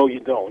pharmacist will know you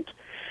don't.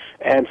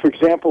 And, for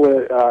example,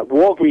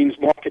 Walgreens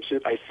markets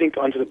it, I think,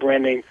 under the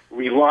brand name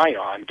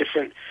Relion.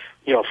 Different,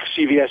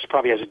 CVS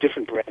probably has a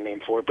different brand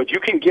name for it, but you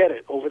can get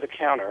it over the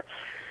counter.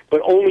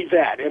 But only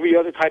that. Every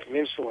other type of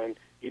insulin,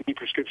 you need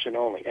prescription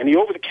only. And the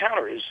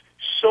over-the-counter is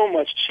so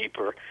much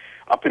cheaper.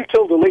 Up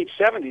until the late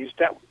 70s,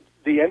 that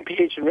the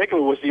NPH and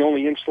regular was the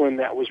only insulin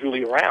that was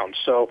really around.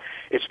 So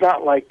it's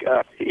not like,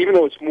 even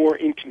though it's more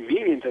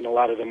inconvenient than a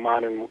lot of the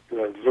modern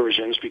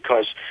versions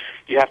because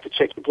you have to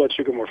check your blood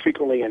sugar more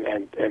frequently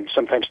and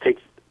sometimes take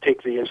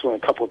the insulin a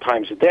couple of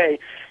times a day,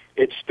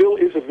 it still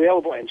is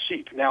available and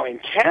cheap. Now in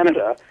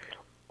Canada,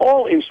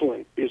 all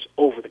insulin is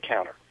over the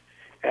counter.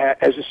 And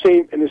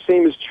the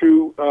same is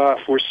true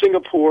for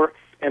Singapore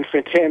and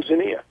for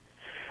Tanzania.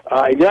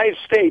 In the United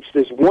States,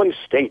 there's one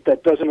state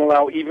that doesn't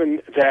allow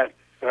even that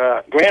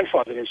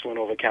grandfathered insulin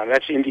over the counter.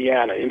 That's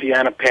Indiana.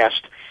 Indiana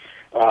passed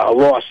a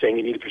law saying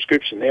you need a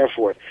prescription there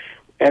for it.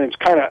 And it's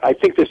kind of, I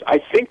think there's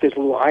a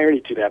little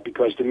irony to that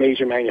because the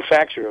major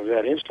manufacturer of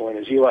that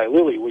insulin is Eli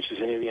Lilly, which is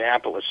in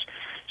Indianapolis.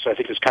 So I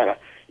think it's kind of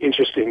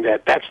interesting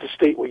that that's the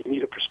state where you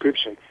need a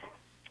prescription.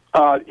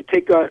 You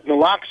take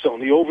naloxone,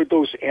 the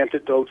overdose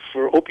antidote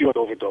for opioid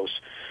overdose,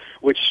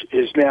 which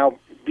is now,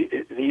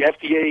 the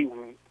FDA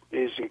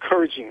is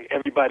encouraging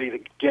everybody to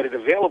get it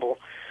available.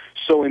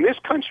 So in this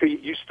country,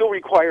 you still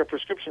require a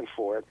prescription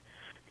for it,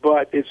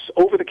 but it's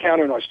over the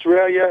counter in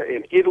Australia,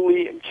 in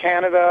Italy, in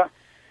Canada,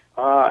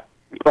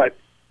 but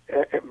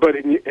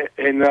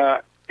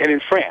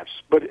in France.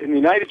 But in the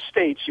United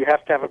States, you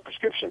have to have a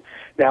prescription.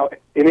 Now,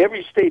 in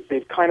every state,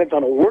 they've kind of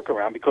done a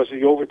workaround because of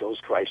the overdose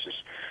crisis.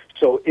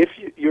 So if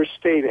your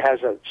state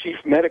has a chief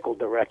medical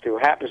director who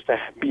happens to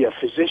be a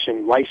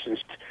physician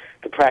licensed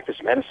to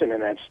practice medicine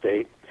in that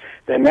state,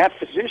 then that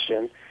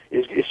physician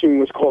is issuing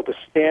what's called a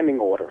standing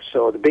order.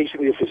 So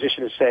basically a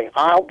physician is saying,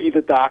 I'll be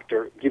the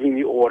doctor giving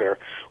the order.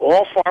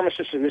 All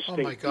pharmacists in this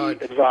state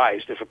be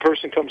advised. If a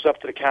person comes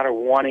up to the counter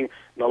wanting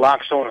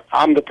naloxone,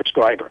 I'm the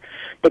prescriber.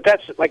 But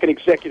that's like an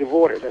executive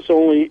order. That's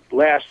only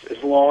lasts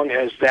as long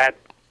as that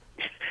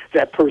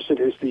person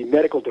is the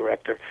medical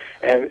director.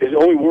 And it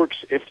only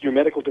works if your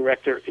medical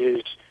director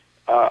is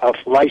a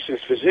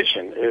licensed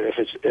physician.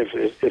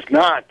 If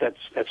not,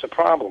 that's a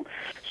problem.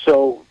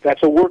 So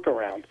that's a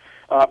workaround.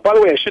 By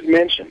the way, I should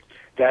mention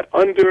that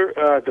under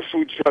the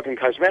Food, Drug, and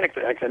Cosmetic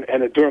Act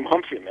and the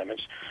Durham-Humphrey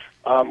amendments,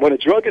 when a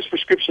drug is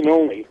prescription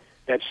only,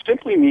 that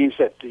simply means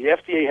that the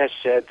FDA has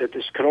said that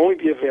this can only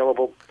be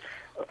available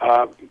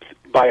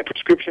by a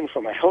prescription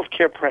from a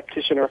healthcare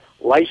practitioner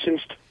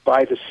licensed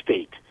by the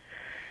state.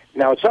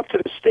 Now, it's up to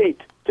the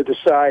state to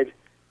decide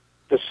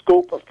the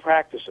scope of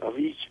practice of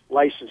each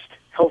licensed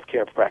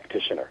healthcare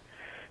practitioner.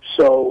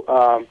 So,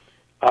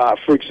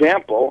 for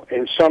example,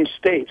 in some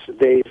states,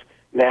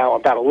 now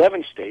about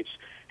 11 states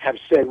have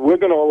said we're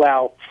going to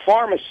allow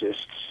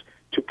pharmacists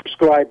to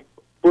prescribe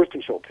birth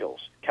control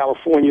pills.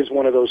 California is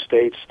one of those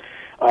states,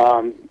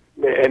 but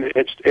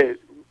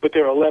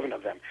there are 11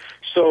 of them.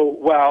 So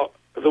while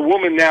the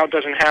woman now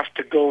doesn't have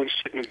to go and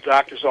sit in the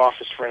doctor's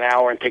office for an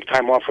hour and take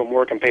time off from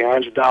work and pay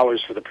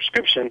 $100 for the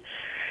prescription,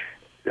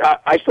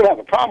 I still have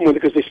a problem with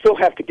it because they still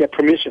have to get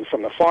permission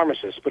from the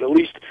pharmacist, but at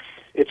least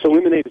it's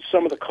eliminated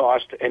some of the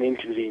cost and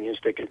inconvenience.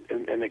 They could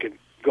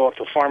go up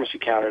to the pharmacy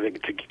counter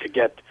to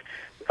get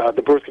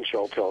the birth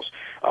control pills.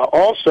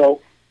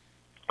 Also,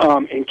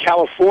 in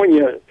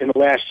California in the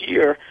last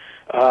year,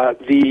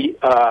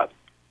 the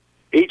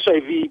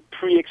HIV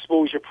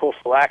pre-exposure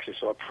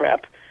prophylaxis, or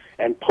PrEP,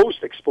 and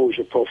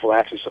post-exposure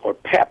prophylaxis, or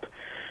PEP,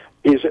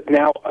 is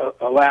now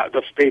allowed.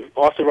 They've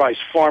authorized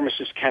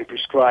pharmacists can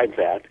prescribe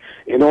that.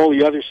 In all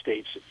the other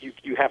states,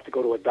 you have to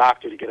go to a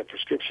doctor to get a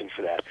prescription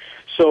for that.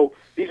 So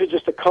these are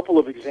just a couple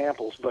of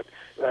examples, but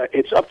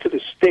it's up to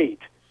the state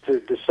to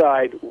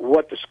decide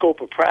what the scope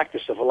of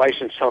practice of a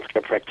licensed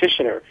healthcare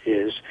practitioner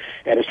is.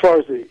 And as far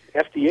as the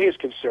FDA is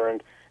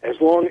concerned,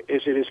 as long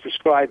as it is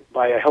prescribed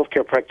by a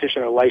healthcare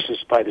practitioner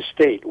licensed by the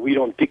state, we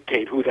don't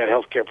dictate who that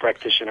healthcare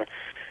practitioner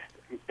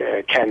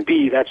can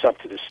be. That's up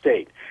to the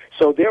state.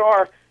 So there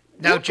are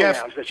now,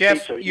 Jeff,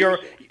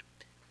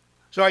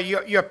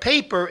 your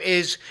paper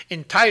is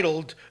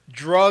entitled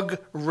Drug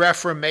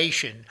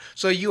Reformation.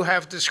 So you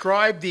have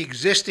described the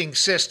existing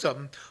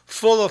system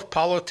full of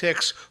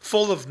politics,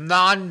 full of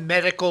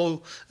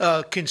non-medical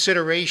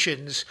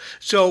considerations.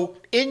 So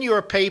in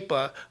your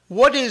paper,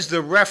 what is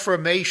the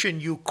reformation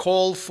you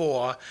call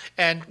for,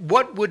 and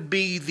what would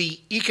be the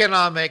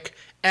economic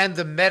and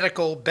the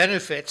medical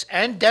benefits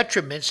and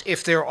detriments,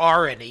 if there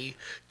are any,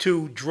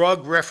 to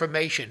drug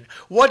reformation?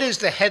 What is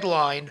the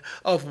headline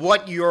of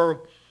what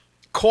you're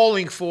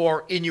calling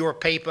for in your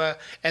paper,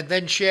 and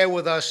then share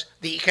with us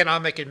the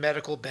economic and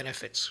medical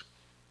benefits?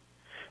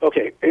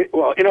 Okay.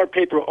 Well, in our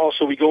paper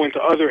also we go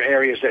into other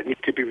areas that need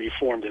to be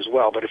reformed as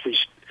well, but if we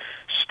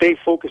stay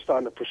focused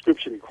on the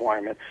prescription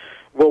requirement,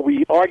 what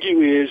we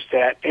argue is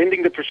that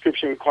ending the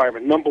prescription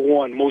requirement, number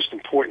one, most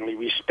importantly,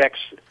 respects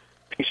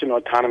patient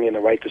autonomy and the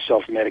right to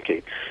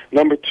self-medicate.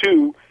 Number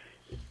two,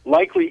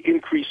 likely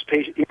increase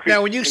patient...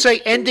 Now, when you say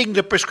ending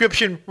the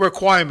prescription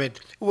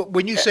requirement,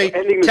 when you say,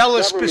 tell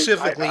us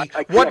specifically,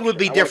 what would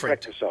be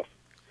different?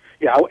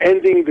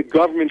 ending the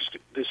government's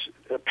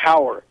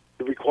power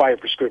to require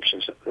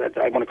prescriptions.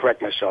 I want to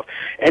correct myself.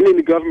 Ending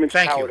the government's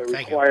power to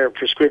require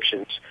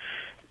prescriptions.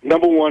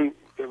 Number one,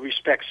 it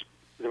respects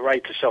the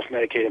right to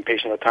self-medicate and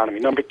patient autonomy.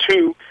 Number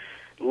two,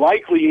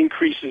 likely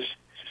increases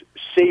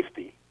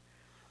safety.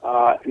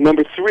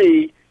 Number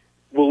three,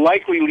 will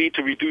likely lead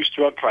to reduced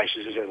drug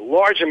prices. There's a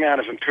large amount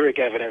of empiric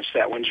evidence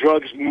that when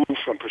drugs move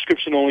from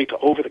prescription only to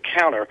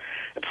over-the-counter,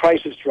 the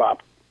prices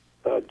drop,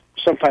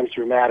 sometimes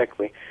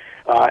dramatically.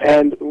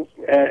 And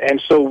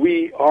so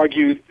we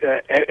argue,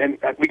 and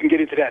we can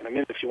get into that in a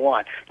minute if you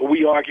want, but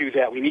we argue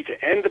that we need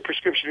to end the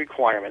prescription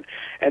requirement.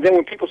 And then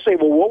when people say,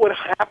 well, what would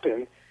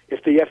happen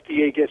if the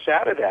FDA gets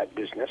out of that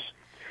business?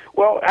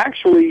 Well,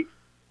 actually,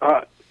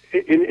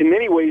 in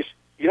many ways,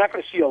 you're not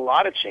going to see a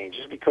lot of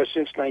changes because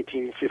since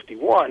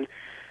 1951,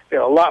 there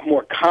are a lot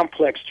more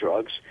complex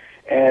drugs,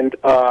 and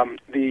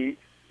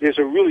there's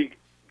a really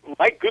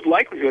good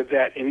likelihood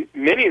that in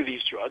many of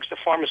these drugs, the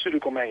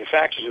pharmaceutical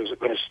manufacturers are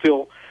going to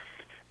still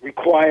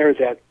require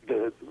that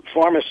the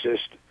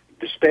pharmacist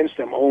dispense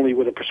them only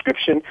with a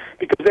prescription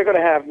because they're going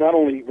to have not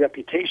only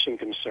reputation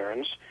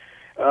concerns,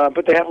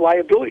 but they have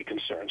liability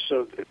concerns.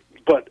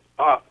 But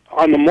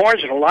on the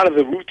margin, a lot of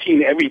the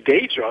routine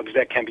everyday drugs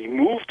that can be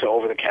moved to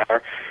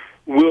over-the-counter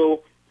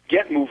will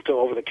get moved to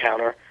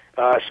over-the-counter,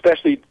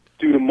 especially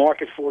due to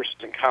market forces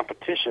and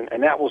competition,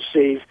 and that will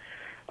save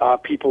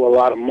people a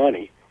lot of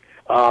money.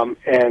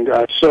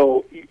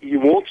 So you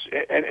won't,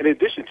 and in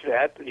addition to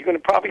that, you're going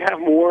to probably have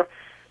more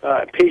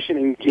patient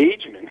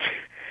engagement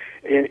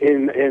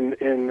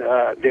in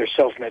their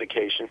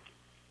self-medication.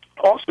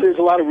 Also, there's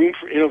a lot of room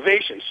for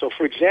innovation. So,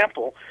 for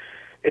example,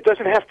 it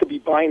doesn't have to be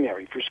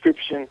binary,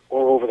 prescription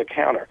or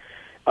over-the-counter.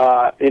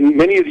 In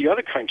many of the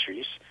other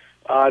countries,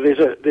 there's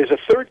a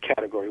third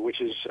category,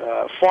 which is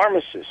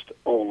pharmacist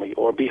only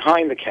or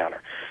behind the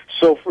counter.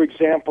 So, for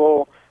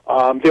example,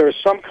 there are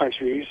some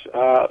countries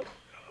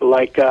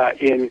like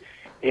in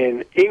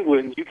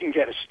England, you can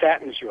get a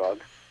statin drug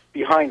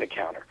behind the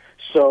counter.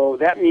 So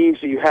that means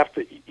that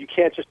you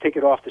can't just take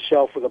it off the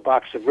shelf with a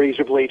box of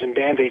razor blades and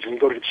Band-Aids and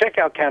go to the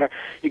checkout counter.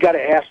 You got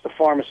to ask the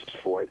pharmacist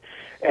for it.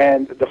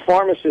 And the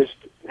pharmacist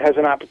has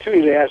an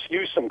opportunity to ask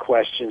you some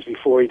questions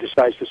before he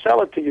decides to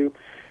sell it to you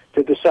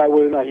to decide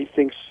whether or not he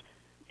thinks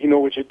you know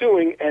what you're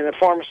doing, and the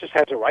pharmacist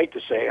has a right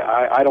to say,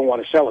 I don't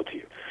want to sell it to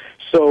you.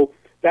 So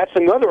that's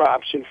another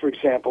option, for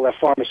example, that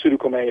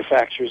pharmaceutical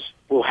manufacturers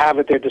will have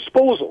at their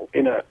disposal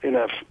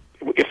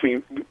if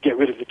we get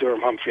rid of the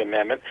Durham-Humphrey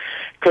Amendment,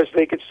 because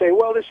they could say,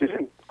 well, this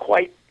isn't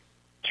quite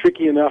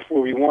tricky enough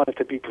where we want it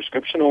to be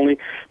prescription only,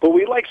 but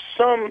we'd like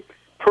some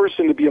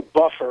person to be a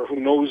buffer who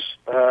knows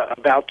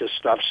about this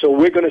stuff. So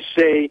we're going to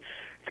say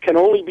it can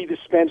only be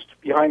dispensed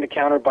behind the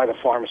counter by the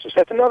pharmacist.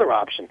 That's another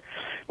option.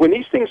 When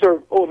these things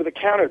are over the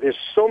counter, there's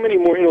so many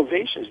more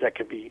innovations that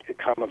could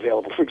become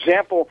available. For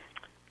example,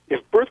 if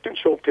birth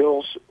control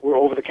pills were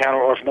over the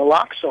counter or if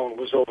naloxone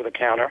was over the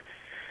counter,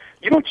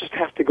 you don't just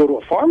have to go to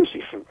a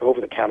pharmacy for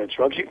over-the-counter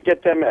drugs. You can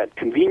get them at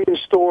convenience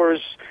stores,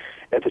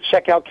 at the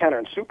checkout counter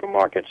in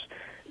supermarkets,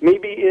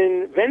 maybe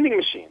in vending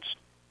machines.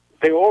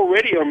 They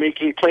already are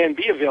making Plan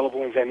B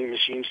available in vending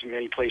machines in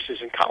many places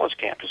in college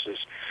campuses.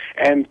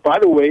 And by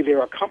the way,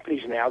 there are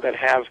companies now that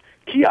have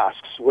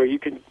kiosks where you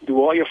can do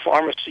all your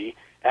pharmacy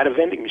at a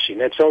vending machine.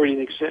 That's already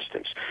in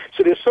existence.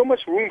 So there's so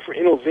much room for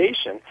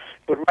innovation,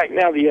 but right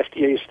now the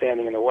FDA is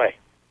standing in the way.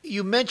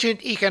 You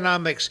mentioned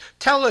economics.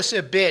 Tell us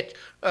a bit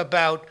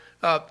about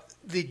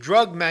the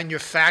drug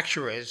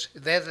manufacturers.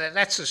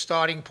 That's the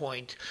starting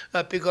point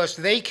because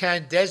they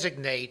can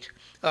designate,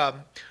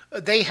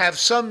 they have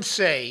some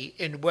say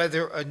in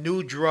whether a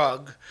new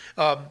drug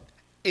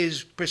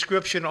is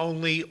prescription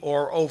only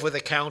or over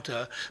the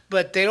counter,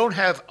 but they don't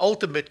have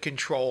ultimate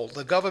control.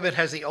 The government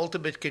has the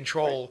ultimate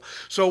control. Right.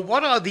 So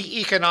what are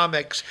the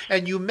economics?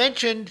 And you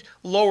mentioned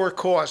lower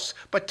costs,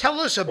 but tell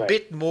us a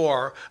bit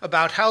more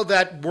about how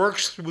that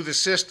works through the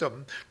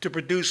system to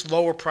produce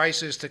lower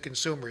prices to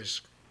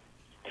consumers.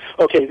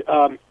 Okay,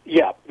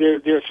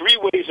 there are three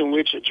ways in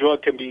which a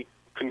drug can be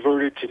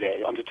converted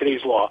today, under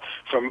today's law,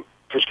 from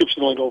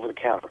prescription only to over the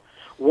counter.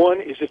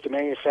 One is if the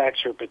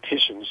manufacturer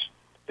petitions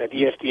that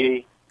the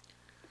FDA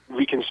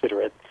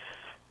reconsider it.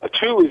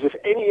 Two is if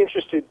any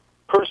interested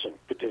person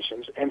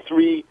petitions. And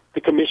three,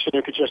 the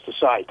commissioner could just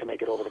decide to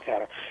make it over the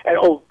counter.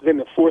 And then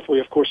the fourth way,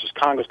 of course, is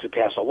Congress could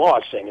pass a law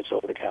saying it's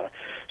over the counter.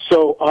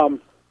 So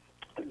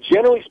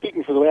generally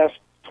speaking, for the last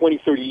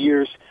 20, 30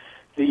 years,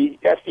 the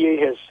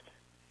FDA has,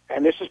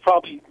 and this is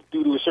probably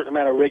due to a certain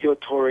amount of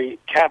regulatory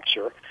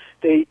capture,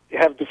 they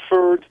have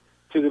deferred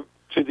to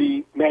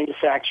the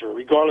manufacturer,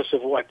 regardless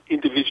of what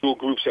individual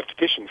groups have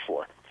petitioned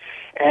for.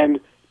 And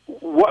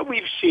what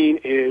we've seen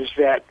is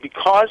that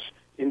because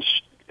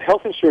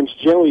health insurance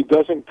generally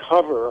doesn't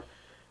cover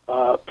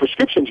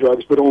prescription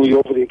drugs, but only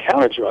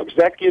over-the-counter drugs,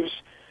 that gives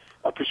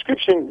a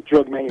prescription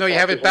drug manufacturer... No, you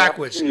have it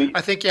backwards.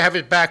 I think you have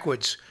it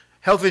backwards.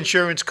 Health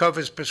insurance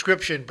covers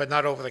prescription, but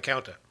not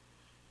over-the-counter.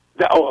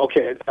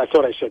 Okay. I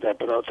thought I said that,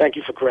 but thank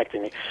you for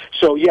correcting me.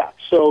 So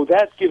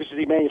that gives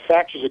the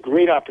manufacturers a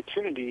great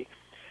opportunity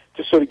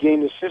to sort of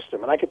game the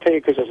system. And I can tell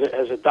you, because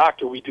as a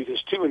doctor, we do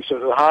this too, and so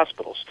do the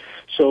hospitals.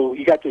 So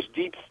you got this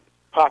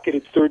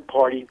deep-pocketed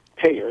third-party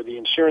payer, the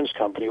insurance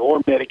company, or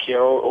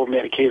Medicare or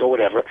Medicaid or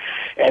whatever,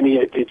 and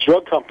the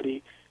drug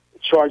company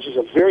charges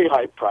a very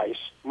high price,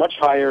 much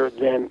higher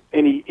than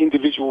any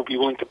individual will be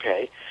willing to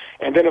pay.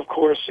 And then, of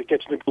course, it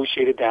gets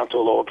negotiated down to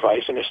a lower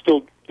price, and they're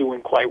still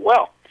doing quite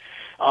well.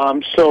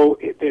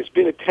 There's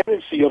been a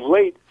tendency of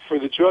late for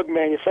the drug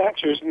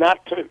manufacturers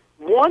not to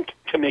want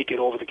to make it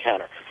over the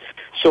counter.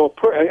 So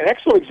an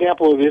excellent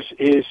example of this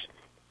is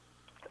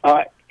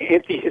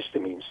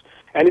antihistamines.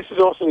 And this is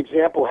also an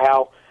example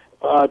how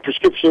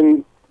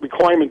prescription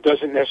requirement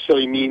doesn't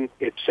necessarily mean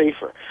it's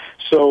safer.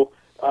 So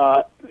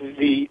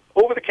the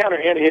over-the-counter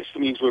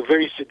antihistamines were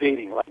very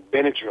sedating, like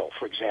Benadryl,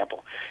 for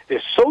example.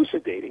 They're so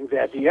sedating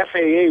that the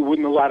FAA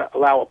wouldn't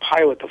allow a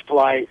pilot to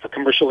fly a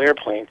commercial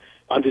airplane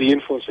under the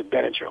influence of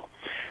Benadryl.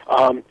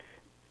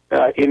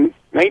 In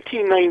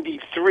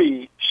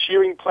 1993,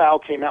 Schering-Plough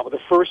came out with the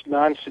first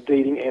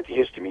non-sedating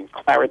antihistamine,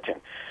 Claritin.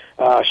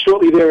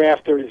 Shortly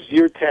thereafter,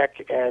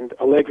 Zyrtec and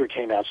Allegra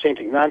came out. Same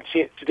thing,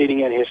 non-sedating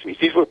antihistamines.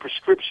 These were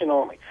prescription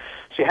only.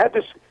 So you had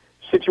this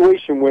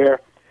situation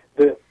where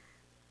the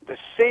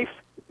safe,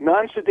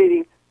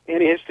 non-sedating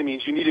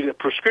antihistamines you needed a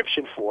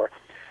prescription for,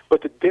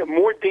 but the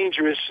more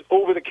dangerous,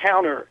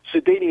 over-the-counter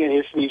sedating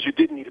antihistamines you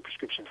didn't need a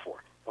prescription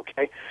for.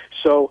 Okay?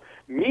 So,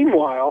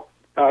 meanwhile,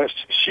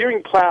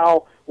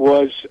 Schering-Plough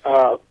was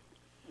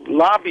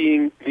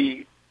lobbying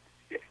the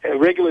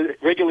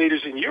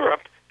regulators in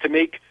Europe to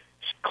make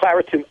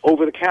Claritin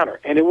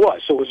over-the-counter, and it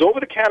was. So it was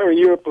over-the-counter in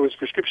Europe, but it was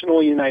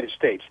prescription-only in the United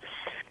States.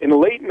 In the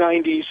late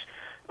 90s,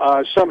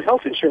 some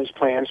health insurance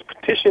plans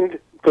petitioned,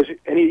 because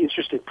any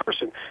interested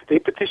person, they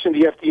petitioned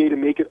the FDA to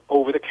make it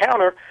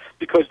over-the-counter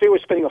because they were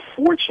spending a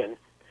fortune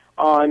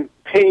on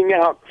paying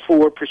out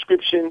for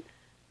prescription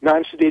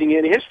non-sedating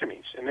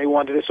antihistamines, and they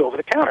wanted this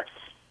over-the-counter.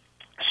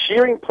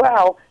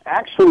 Schering-Plough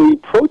actually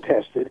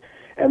protested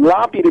and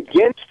lobbied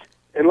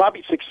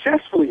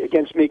successfully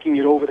against making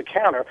it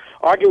over-the-counter,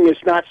 arguing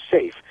it's not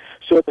safe.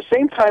 So at the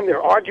same time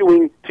they're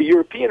arguing to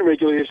European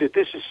regulators that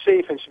this is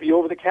safe and should be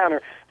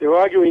over-the-counter, they're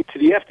arguing to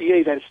the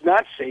FDA that it's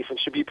not safe and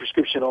should be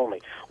prescription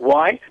only.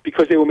 Why?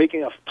 Because they were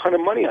making a ton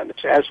of money on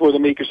this, as were the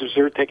makers of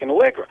Zyrtec and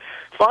Allegra.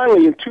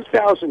 Finally, in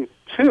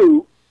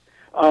 2002,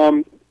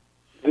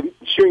 the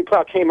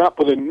Schering-Plough came up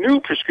with a new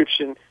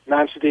prescription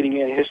non-sedating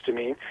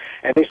antihistamine,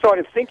 and they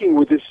started thinking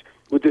with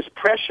this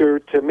pressure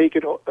to make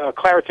it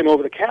Claritin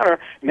over-the-counter,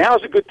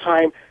 now's a good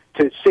time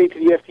to say to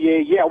the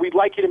FDA, yeah, we'd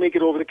like you to make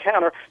it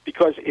over-the-counter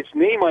because its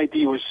name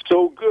ID was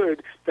so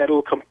good that it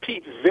will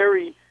compete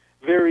very,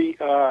 very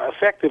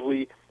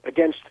effectively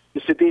against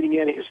the sedating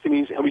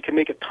antihistamines, and we can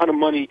make a ton of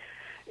money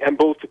on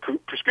both the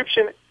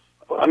prescription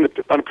on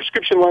the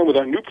prescription line with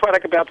our new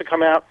product about to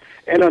come out,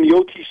 and on the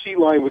OTC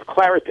line with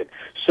Claritin.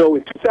 So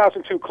in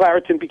 2002,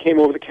 Claritin became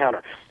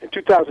over-the-counter. In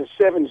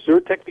 2007,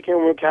 Zyrtec became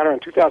over-the-counter. In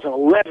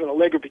 2011,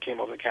 Allegra became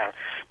over-the-counter.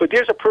 But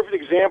there's a perfect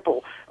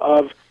example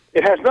of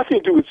it has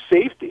nothing to do with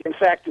safety. In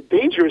fact, the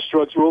dangerous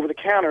drugs were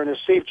over-the-counter, and the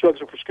safe drugs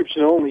were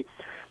prescription only.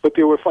 But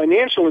there were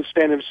financial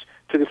incentives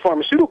to the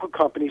pharmaceutical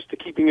companies to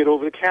keeping it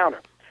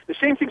over-the-counter. The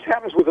same thing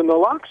happens with the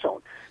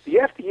naloxone. The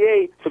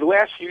FDA, for the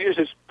last few years,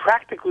 has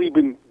practically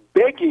been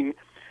begging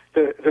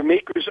the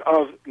makers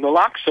of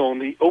naloxone,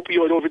 the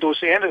opioid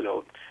overdose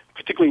antidote,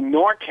 particularly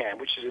Narcan,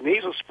 which is a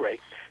nasal spray,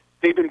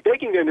 they've been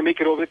begging them to make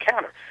it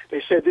over-the-counter.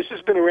 They said this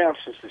has been around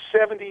since the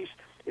 70s.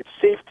 It's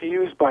safe to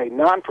use by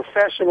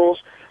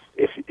non-professionals.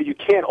 If you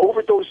can't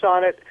overdose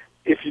on it,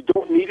 if you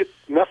don't need it,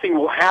 nothing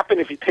will happen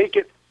if you take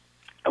it.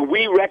 And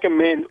we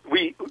recommend,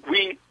 we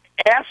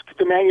ask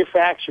the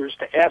manufacturers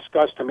to ask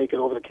us to make it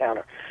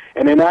over-the-counter.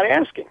 And they're not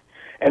asking.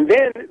 And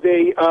then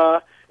they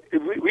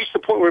reached the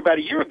point where about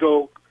a year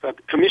ago,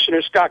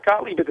 Commissioner Scott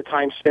Gottlieb at the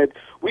time said,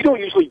 we don't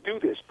usually do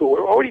this, but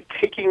we're already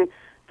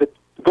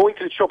going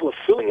to the trouble of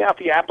filling out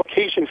the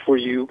application for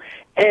you,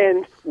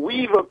 and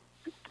we've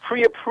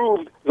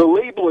pre-approved the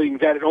labeling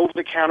that an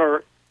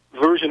over-the-counter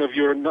version of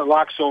your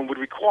naloxone would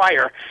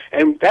require,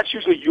 and that's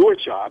usually your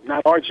job,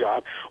 not our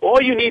job.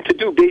 All you need to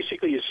do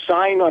basically is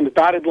sign on the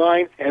dotted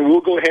line, and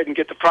we'll go ahead and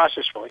get the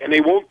process rolling, and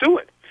they won't do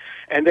it.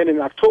 And then in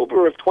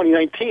October of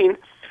 2019,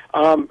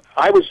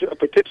 I was a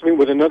participant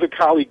with another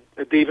colleague,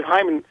 David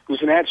Hyman,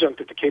 who's an adjunct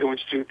at the Cato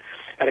Institute,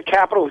 at a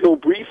Capitol Hill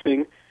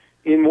briefing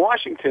in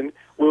Washington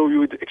where we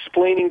were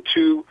explaining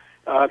to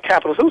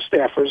Capitol Hill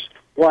staffers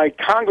why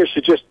Congress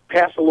should just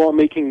pass a law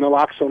making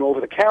naloxone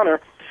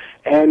over-the-counter.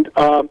 And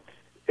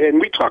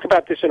we talk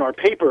about this in our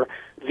paper.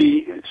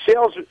 The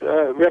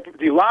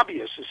the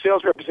lobbyists, the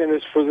sales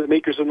representatives for the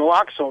makers of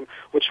naloxone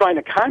were trying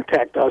to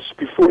contact us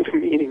before the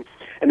meeting,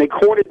 and they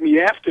cornered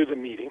me after the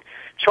meeting,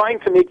 trying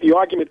to make the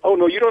argument, oh,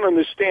 no, you don't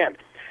understand.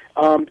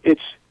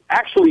 It's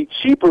actually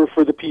cheaper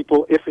for the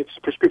people if it's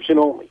prescription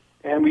only.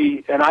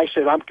 And I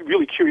said, I'm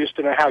really curious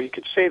to know how you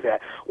could say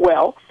that.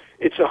 Well,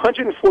 it's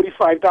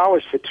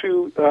 $145 for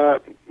two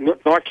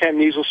Narcan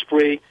nasal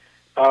spray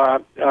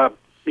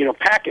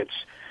packets.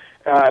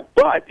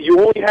 But you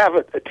only have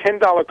a $10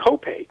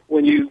 copay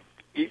when you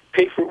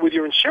pay for it with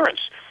your insurance.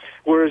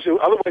 whereas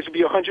otherwise it would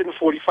be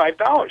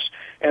 $145.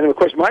 And of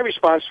course, my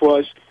response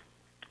was,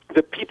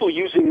 the people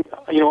using,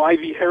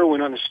 IV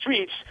heroin on the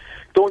streets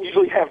don't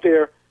usually have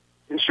their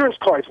insurance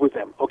cards with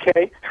them,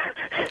 okay?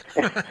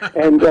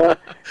 and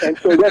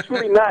so that's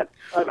really not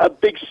a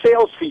big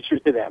sales feature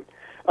to them.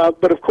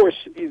 But of course,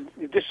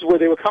 this is where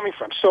they were coming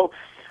from. So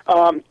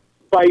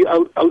by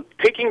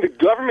taking the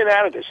government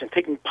out of this and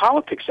taking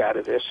politics out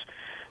of this,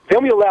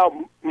 then we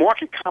allow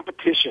market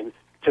competition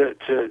to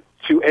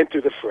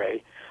enter the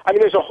fray. I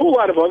mean, there's a whole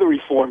lot of other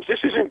reforms. This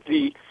isn't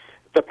the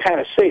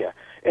panacea.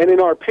 And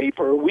in our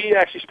paper, we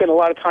actually spent a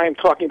lot of time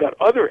talking about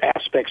other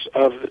aspects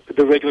of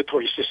the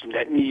regulatory system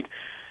that need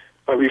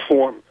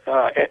reform,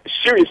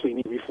 seriously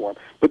need reform.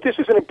 But this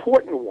is an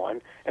important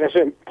one, and it's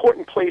an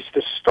important place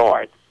to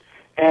start.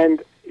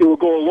 And it will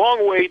go a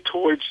long way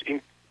towards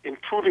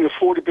improving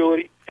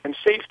affordability and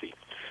safety.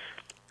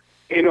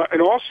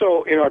 And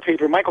also in our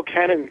paper, Michael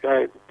Cannon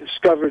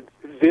discovered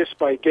this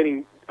by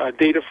getting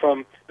data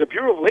from the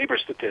Bureau of Labor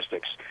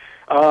Statistics.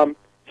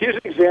 Here's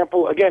an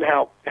example, again,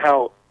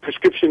 how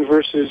prescription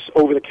versus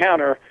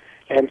over-the-counter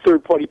and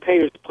third-party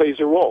payers plays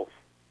a role.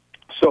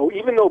 So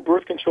even though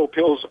birth control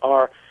pills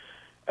are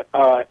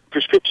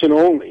prescription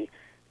only,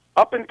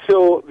 up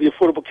until the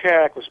Affordable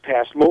Care Act was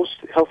passed, most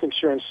health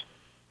insurance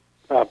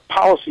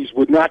policies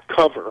would not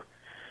cover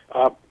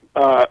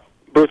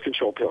birth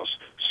control pills.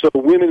 So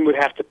women would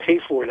have to pay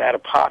for it out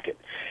of pocket.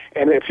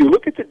 And if you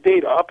look at the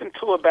data up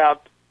until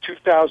about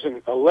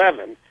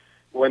 2011,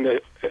 when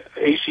the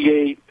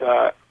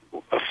ACA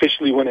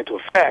officially went into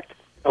effect,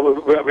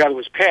 rather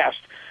was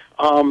passed,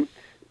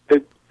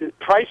 the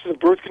prices of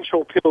birth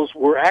control pills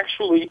were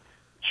actually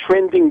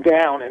trending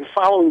down and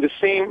following the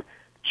same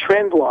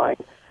trend line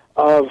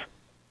of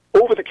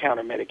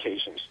over-the-counter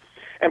medications.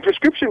 And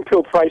prescription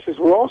drug prices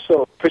were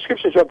also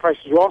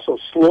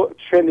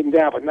trending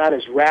down, but not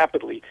as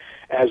rapidly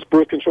as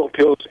birth control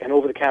pills and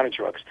over-the-counter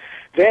drugs.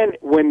 Then,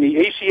 when the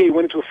ACA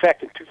went into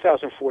effect in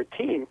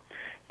 2014,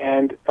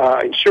 and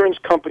insurance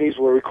companies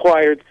were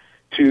required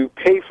to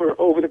pay for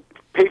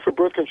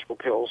birth control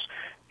pills,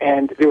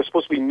 and there was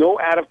supposed to be no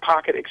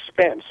out-of-pocket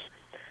expense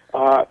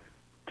to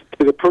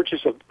the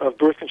purchase of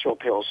birth control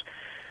pills.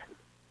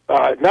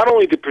 Not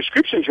only did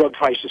prescription drug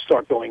prices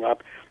start going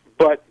up,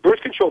 but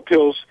birth control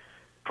pills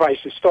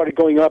prices started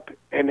going up,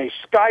 and they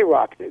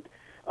skyrocketed.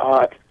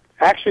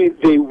 Actually,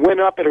 they went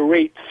up at a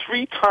rate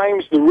 3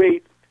 times the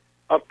rate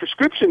of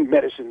prescription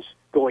medicines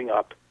going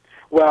up,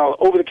 while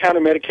over-the-counter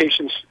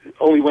medications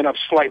only went up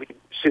slightly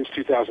since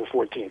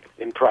 2014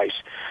 in price.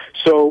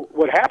 So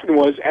what happened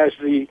was, as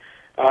the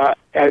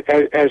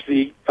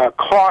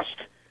cost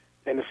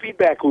and the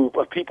feedback loop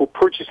of people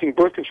purchasing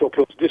birth control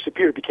pills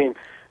disappeared,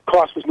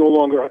 cost was no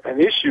longer an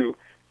issue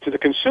to the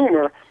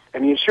consumer,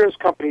 and the insurance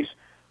companies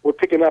were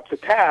picking up the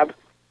tab.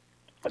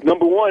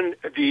 Number one,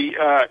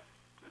 the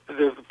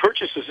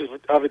purchasers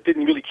of it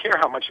didn't really care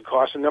how much it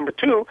cost, and number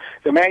two,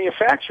 the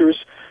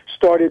manufacturers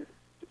started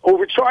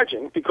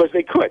overcharging because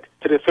they could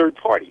to the third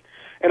party.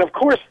 And of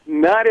course,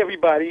 not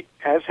everybody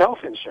has health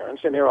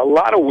insurance, and there are a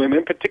lot of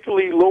women,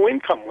 particularly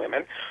low-income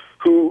women,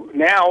 who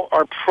now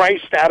are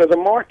priced out of the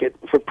market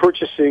for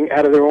purchasing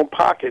out of their own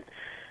pocket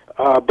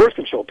birth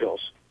control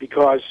pills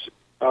because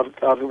of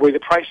the way the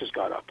price has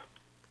gone up.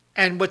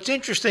 And what's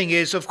interesting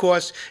is, of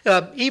course,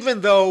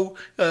 even though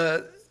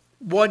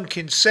one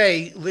can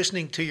say,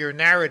 listening to your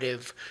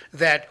narrative,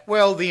 that,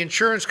 well, the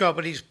insurance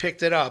companies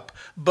picked it up,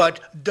 but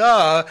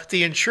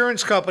the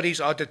insurance companies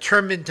are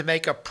determined to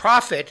make a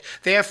profit,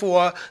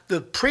 therefore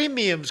the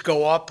premiums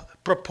go up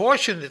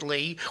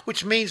proportionately,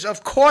 which means,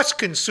 of course,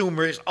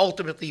 consumers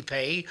ultimately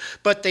pay,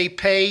 but they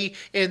pay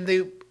in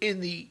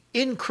the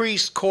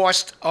increased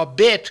cost a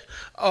bit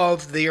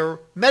of their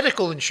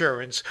medical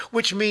insurance,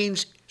 which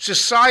means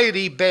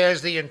society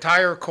bears the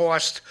entire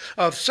cost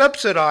of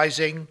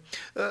subsidizing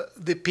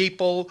the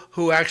people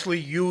who actually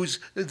use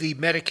the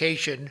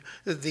medication,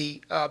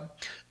 the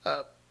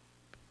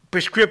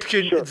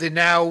prescription, Sure. the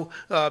now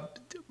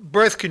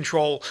birth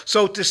control.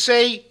 So to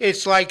say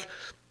it's like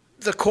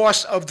the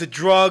costs of the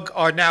drug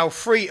are now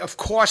free. Of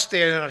course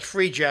they're not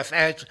free, Jeff,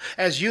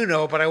 as you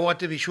know, but I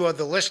want to be sure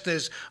the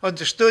listeners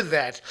understood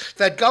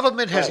that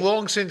government has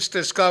long since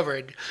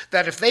discovered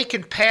that if they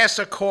can pass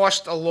a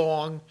cost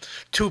along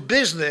to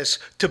business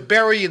to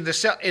bury in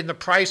the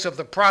price of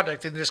the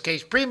product, in this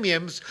case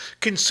premiums,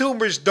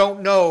 consumers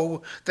don't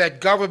know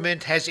that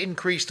government has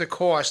increased the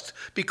cost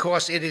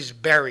because it is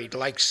buried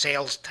like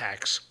sales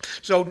tax.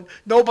 So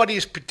nobody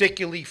is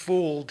particularly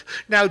fooled.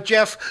 Now,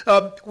 Jeff,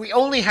 we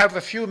only have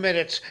a few minutes,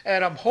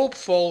 and I'm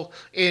hopeful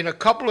in a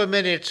couple of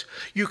minutes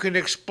you can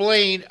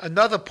explain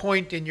another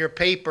point in your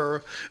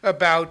paper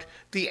about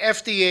the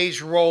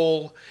FDA's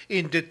role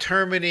in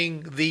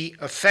determining the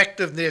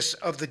effectiveness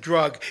of the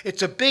drug.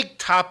 It's a big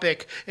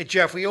topic, and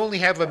Jeff, we only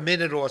have a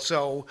minute or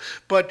so,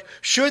 but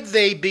should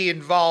they be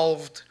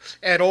involved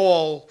at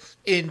all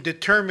in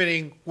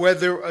determining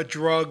whether a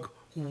drug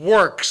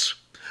works?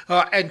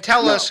 And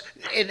tell us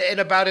in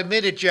about a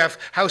minute, Jeff,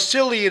 how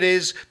silly it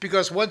is,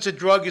 because once a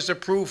drug is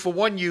approved for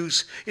one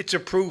use, it's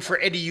approved for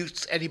any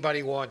use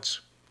anybody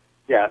wants.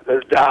 Yeah,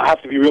 I'll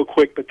have to be real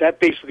quick, but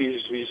that basically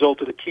is a result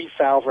of the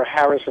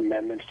Kefauver-Harris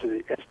amendments to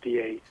the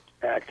FDA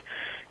Act.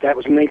 That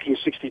was in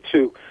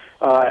 1962.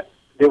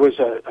 There was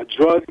a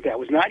drug that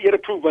was not yet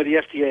approved by the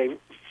FDA,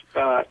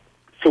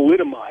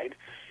 thalidomide,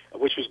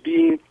 which was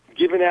being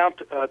given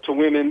out to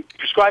women,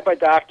 prescribed by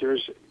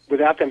doctors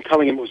without them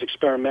telling them it was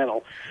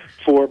experimental,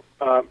 for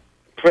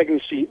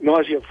pregnancy,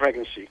 nausea of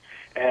pregnancy,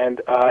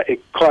 and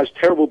it caused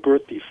terrible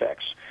birth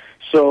defects.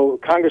 So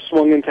Congress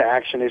swung into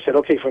action. They said,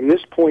 okay, from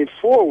this point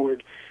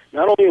forward,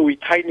 not only are we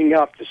tightening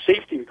up the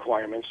safety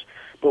requirements,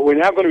 but we're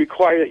now going to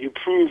require that you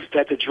prove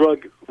that the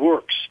drug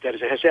works, that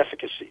it has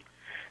efficacy.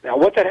 Now,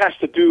 what that has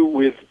to do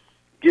with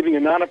giving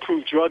a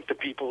non-approved drug to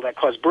people that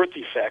cause birth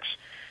defects,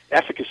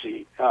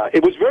 efficacy,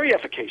 it was very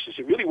efficacious.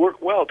 It really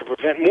worked well to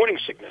prevent morning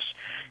sickness.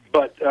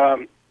 But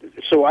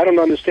so I don't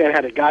understand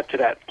how they got to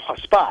that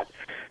spot.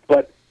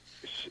 But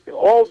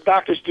all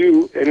doctors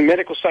do, and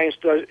medical science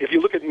does, if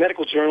you look at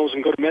medical journals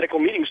and go to medical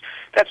meetings,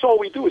 that's all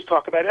we do is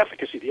talk about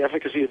efficacy, the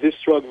efficacy of this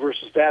drug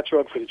versus that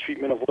drug for the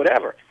treatment of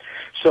whatever.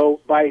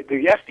 So by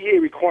the FDA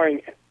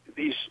requiring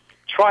these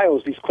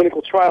trials, these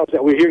clinical trials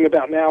that we're hearing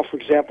about now, for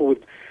example,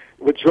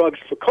 with drugs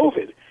for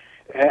COVID,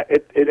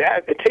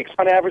 it takes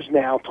on average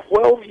now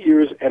 12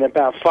 years and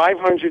about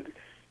 $500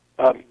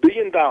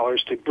 billion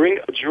to bring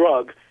a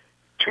drug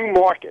to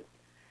market.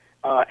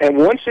 And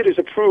once it is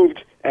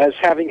approved as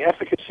having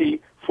efficacy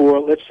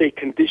for, let's say,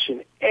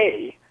 condition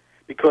A,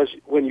 because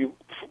when you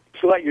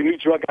fill out your new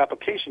drug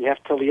application, you have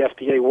to tell the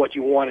FDA what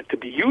you want it to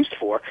be used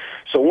for.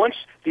 So once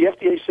the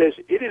FDA says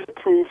it is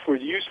approved for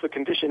use for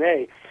condition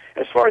A,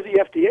 as far as the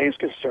FDA is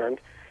concerned,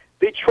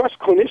 they trust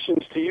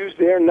clinicians to use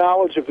their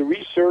knowledge of the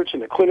research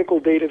and the clinical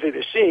data that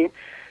they're seeing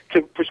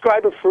to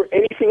prescribe it for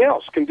anything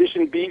else,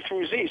 condition B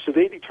through Z. So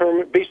they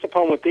determine based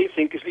upon what they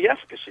think is the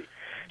efficacy.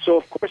 So,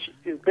 of course,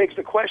 it begs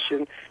the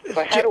question,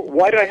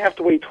 why did I have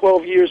to wait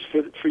 12 years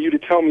for you to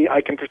tell me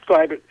I can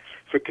prescribe it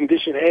for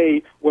condition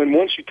A when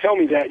once you tell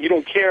me that, you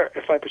don't care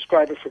if I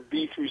prescribe it for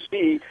B through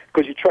C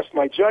because you trust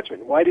my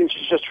judgment? Why didn't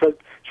you just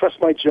trust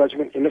my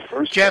judgment in the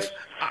first place? Jeff,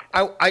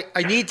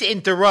 I need to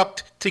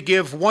interrupt to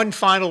give one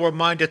final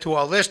reminder to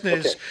our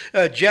listeners.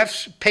 Okay.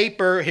 Jeff's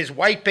paper, his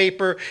white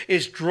paper,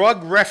 is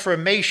Drug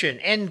Reformation,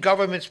 End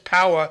Government's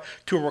Power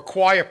to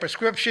Require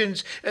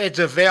Prescriptions. It's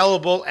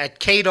available at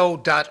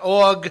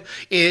cato.org.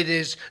 It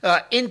is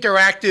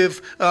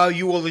interactive.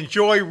 You will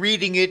enjoy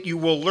reading it. You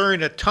will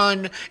learn a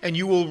ton, and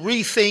you will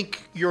rethink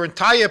your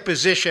entire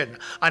position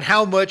on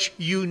how much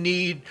you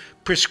need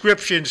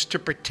prescriptions to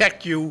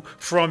protect you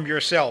from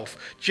yourself.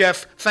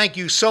 Jeff, thank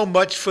you so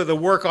much for the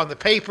work on the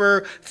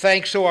paper.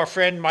 Thanks to our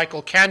friend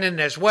Michael Cannon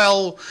as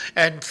well.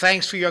 And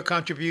thanks for your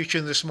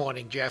contribution this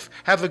morning, Jeff.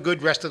 Have a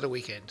good rest of the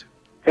weekend.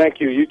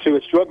 Thank you. You too.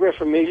 It's Drug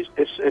Reformation.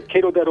 It's at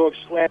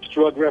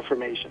cato.org/Drug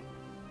Reformation.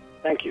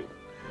 Thank you.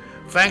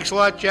 Thanks a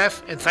lot,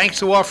 Jeff. And thanks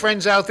to our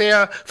friends out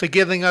there for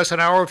giving us an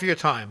hour of your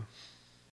time.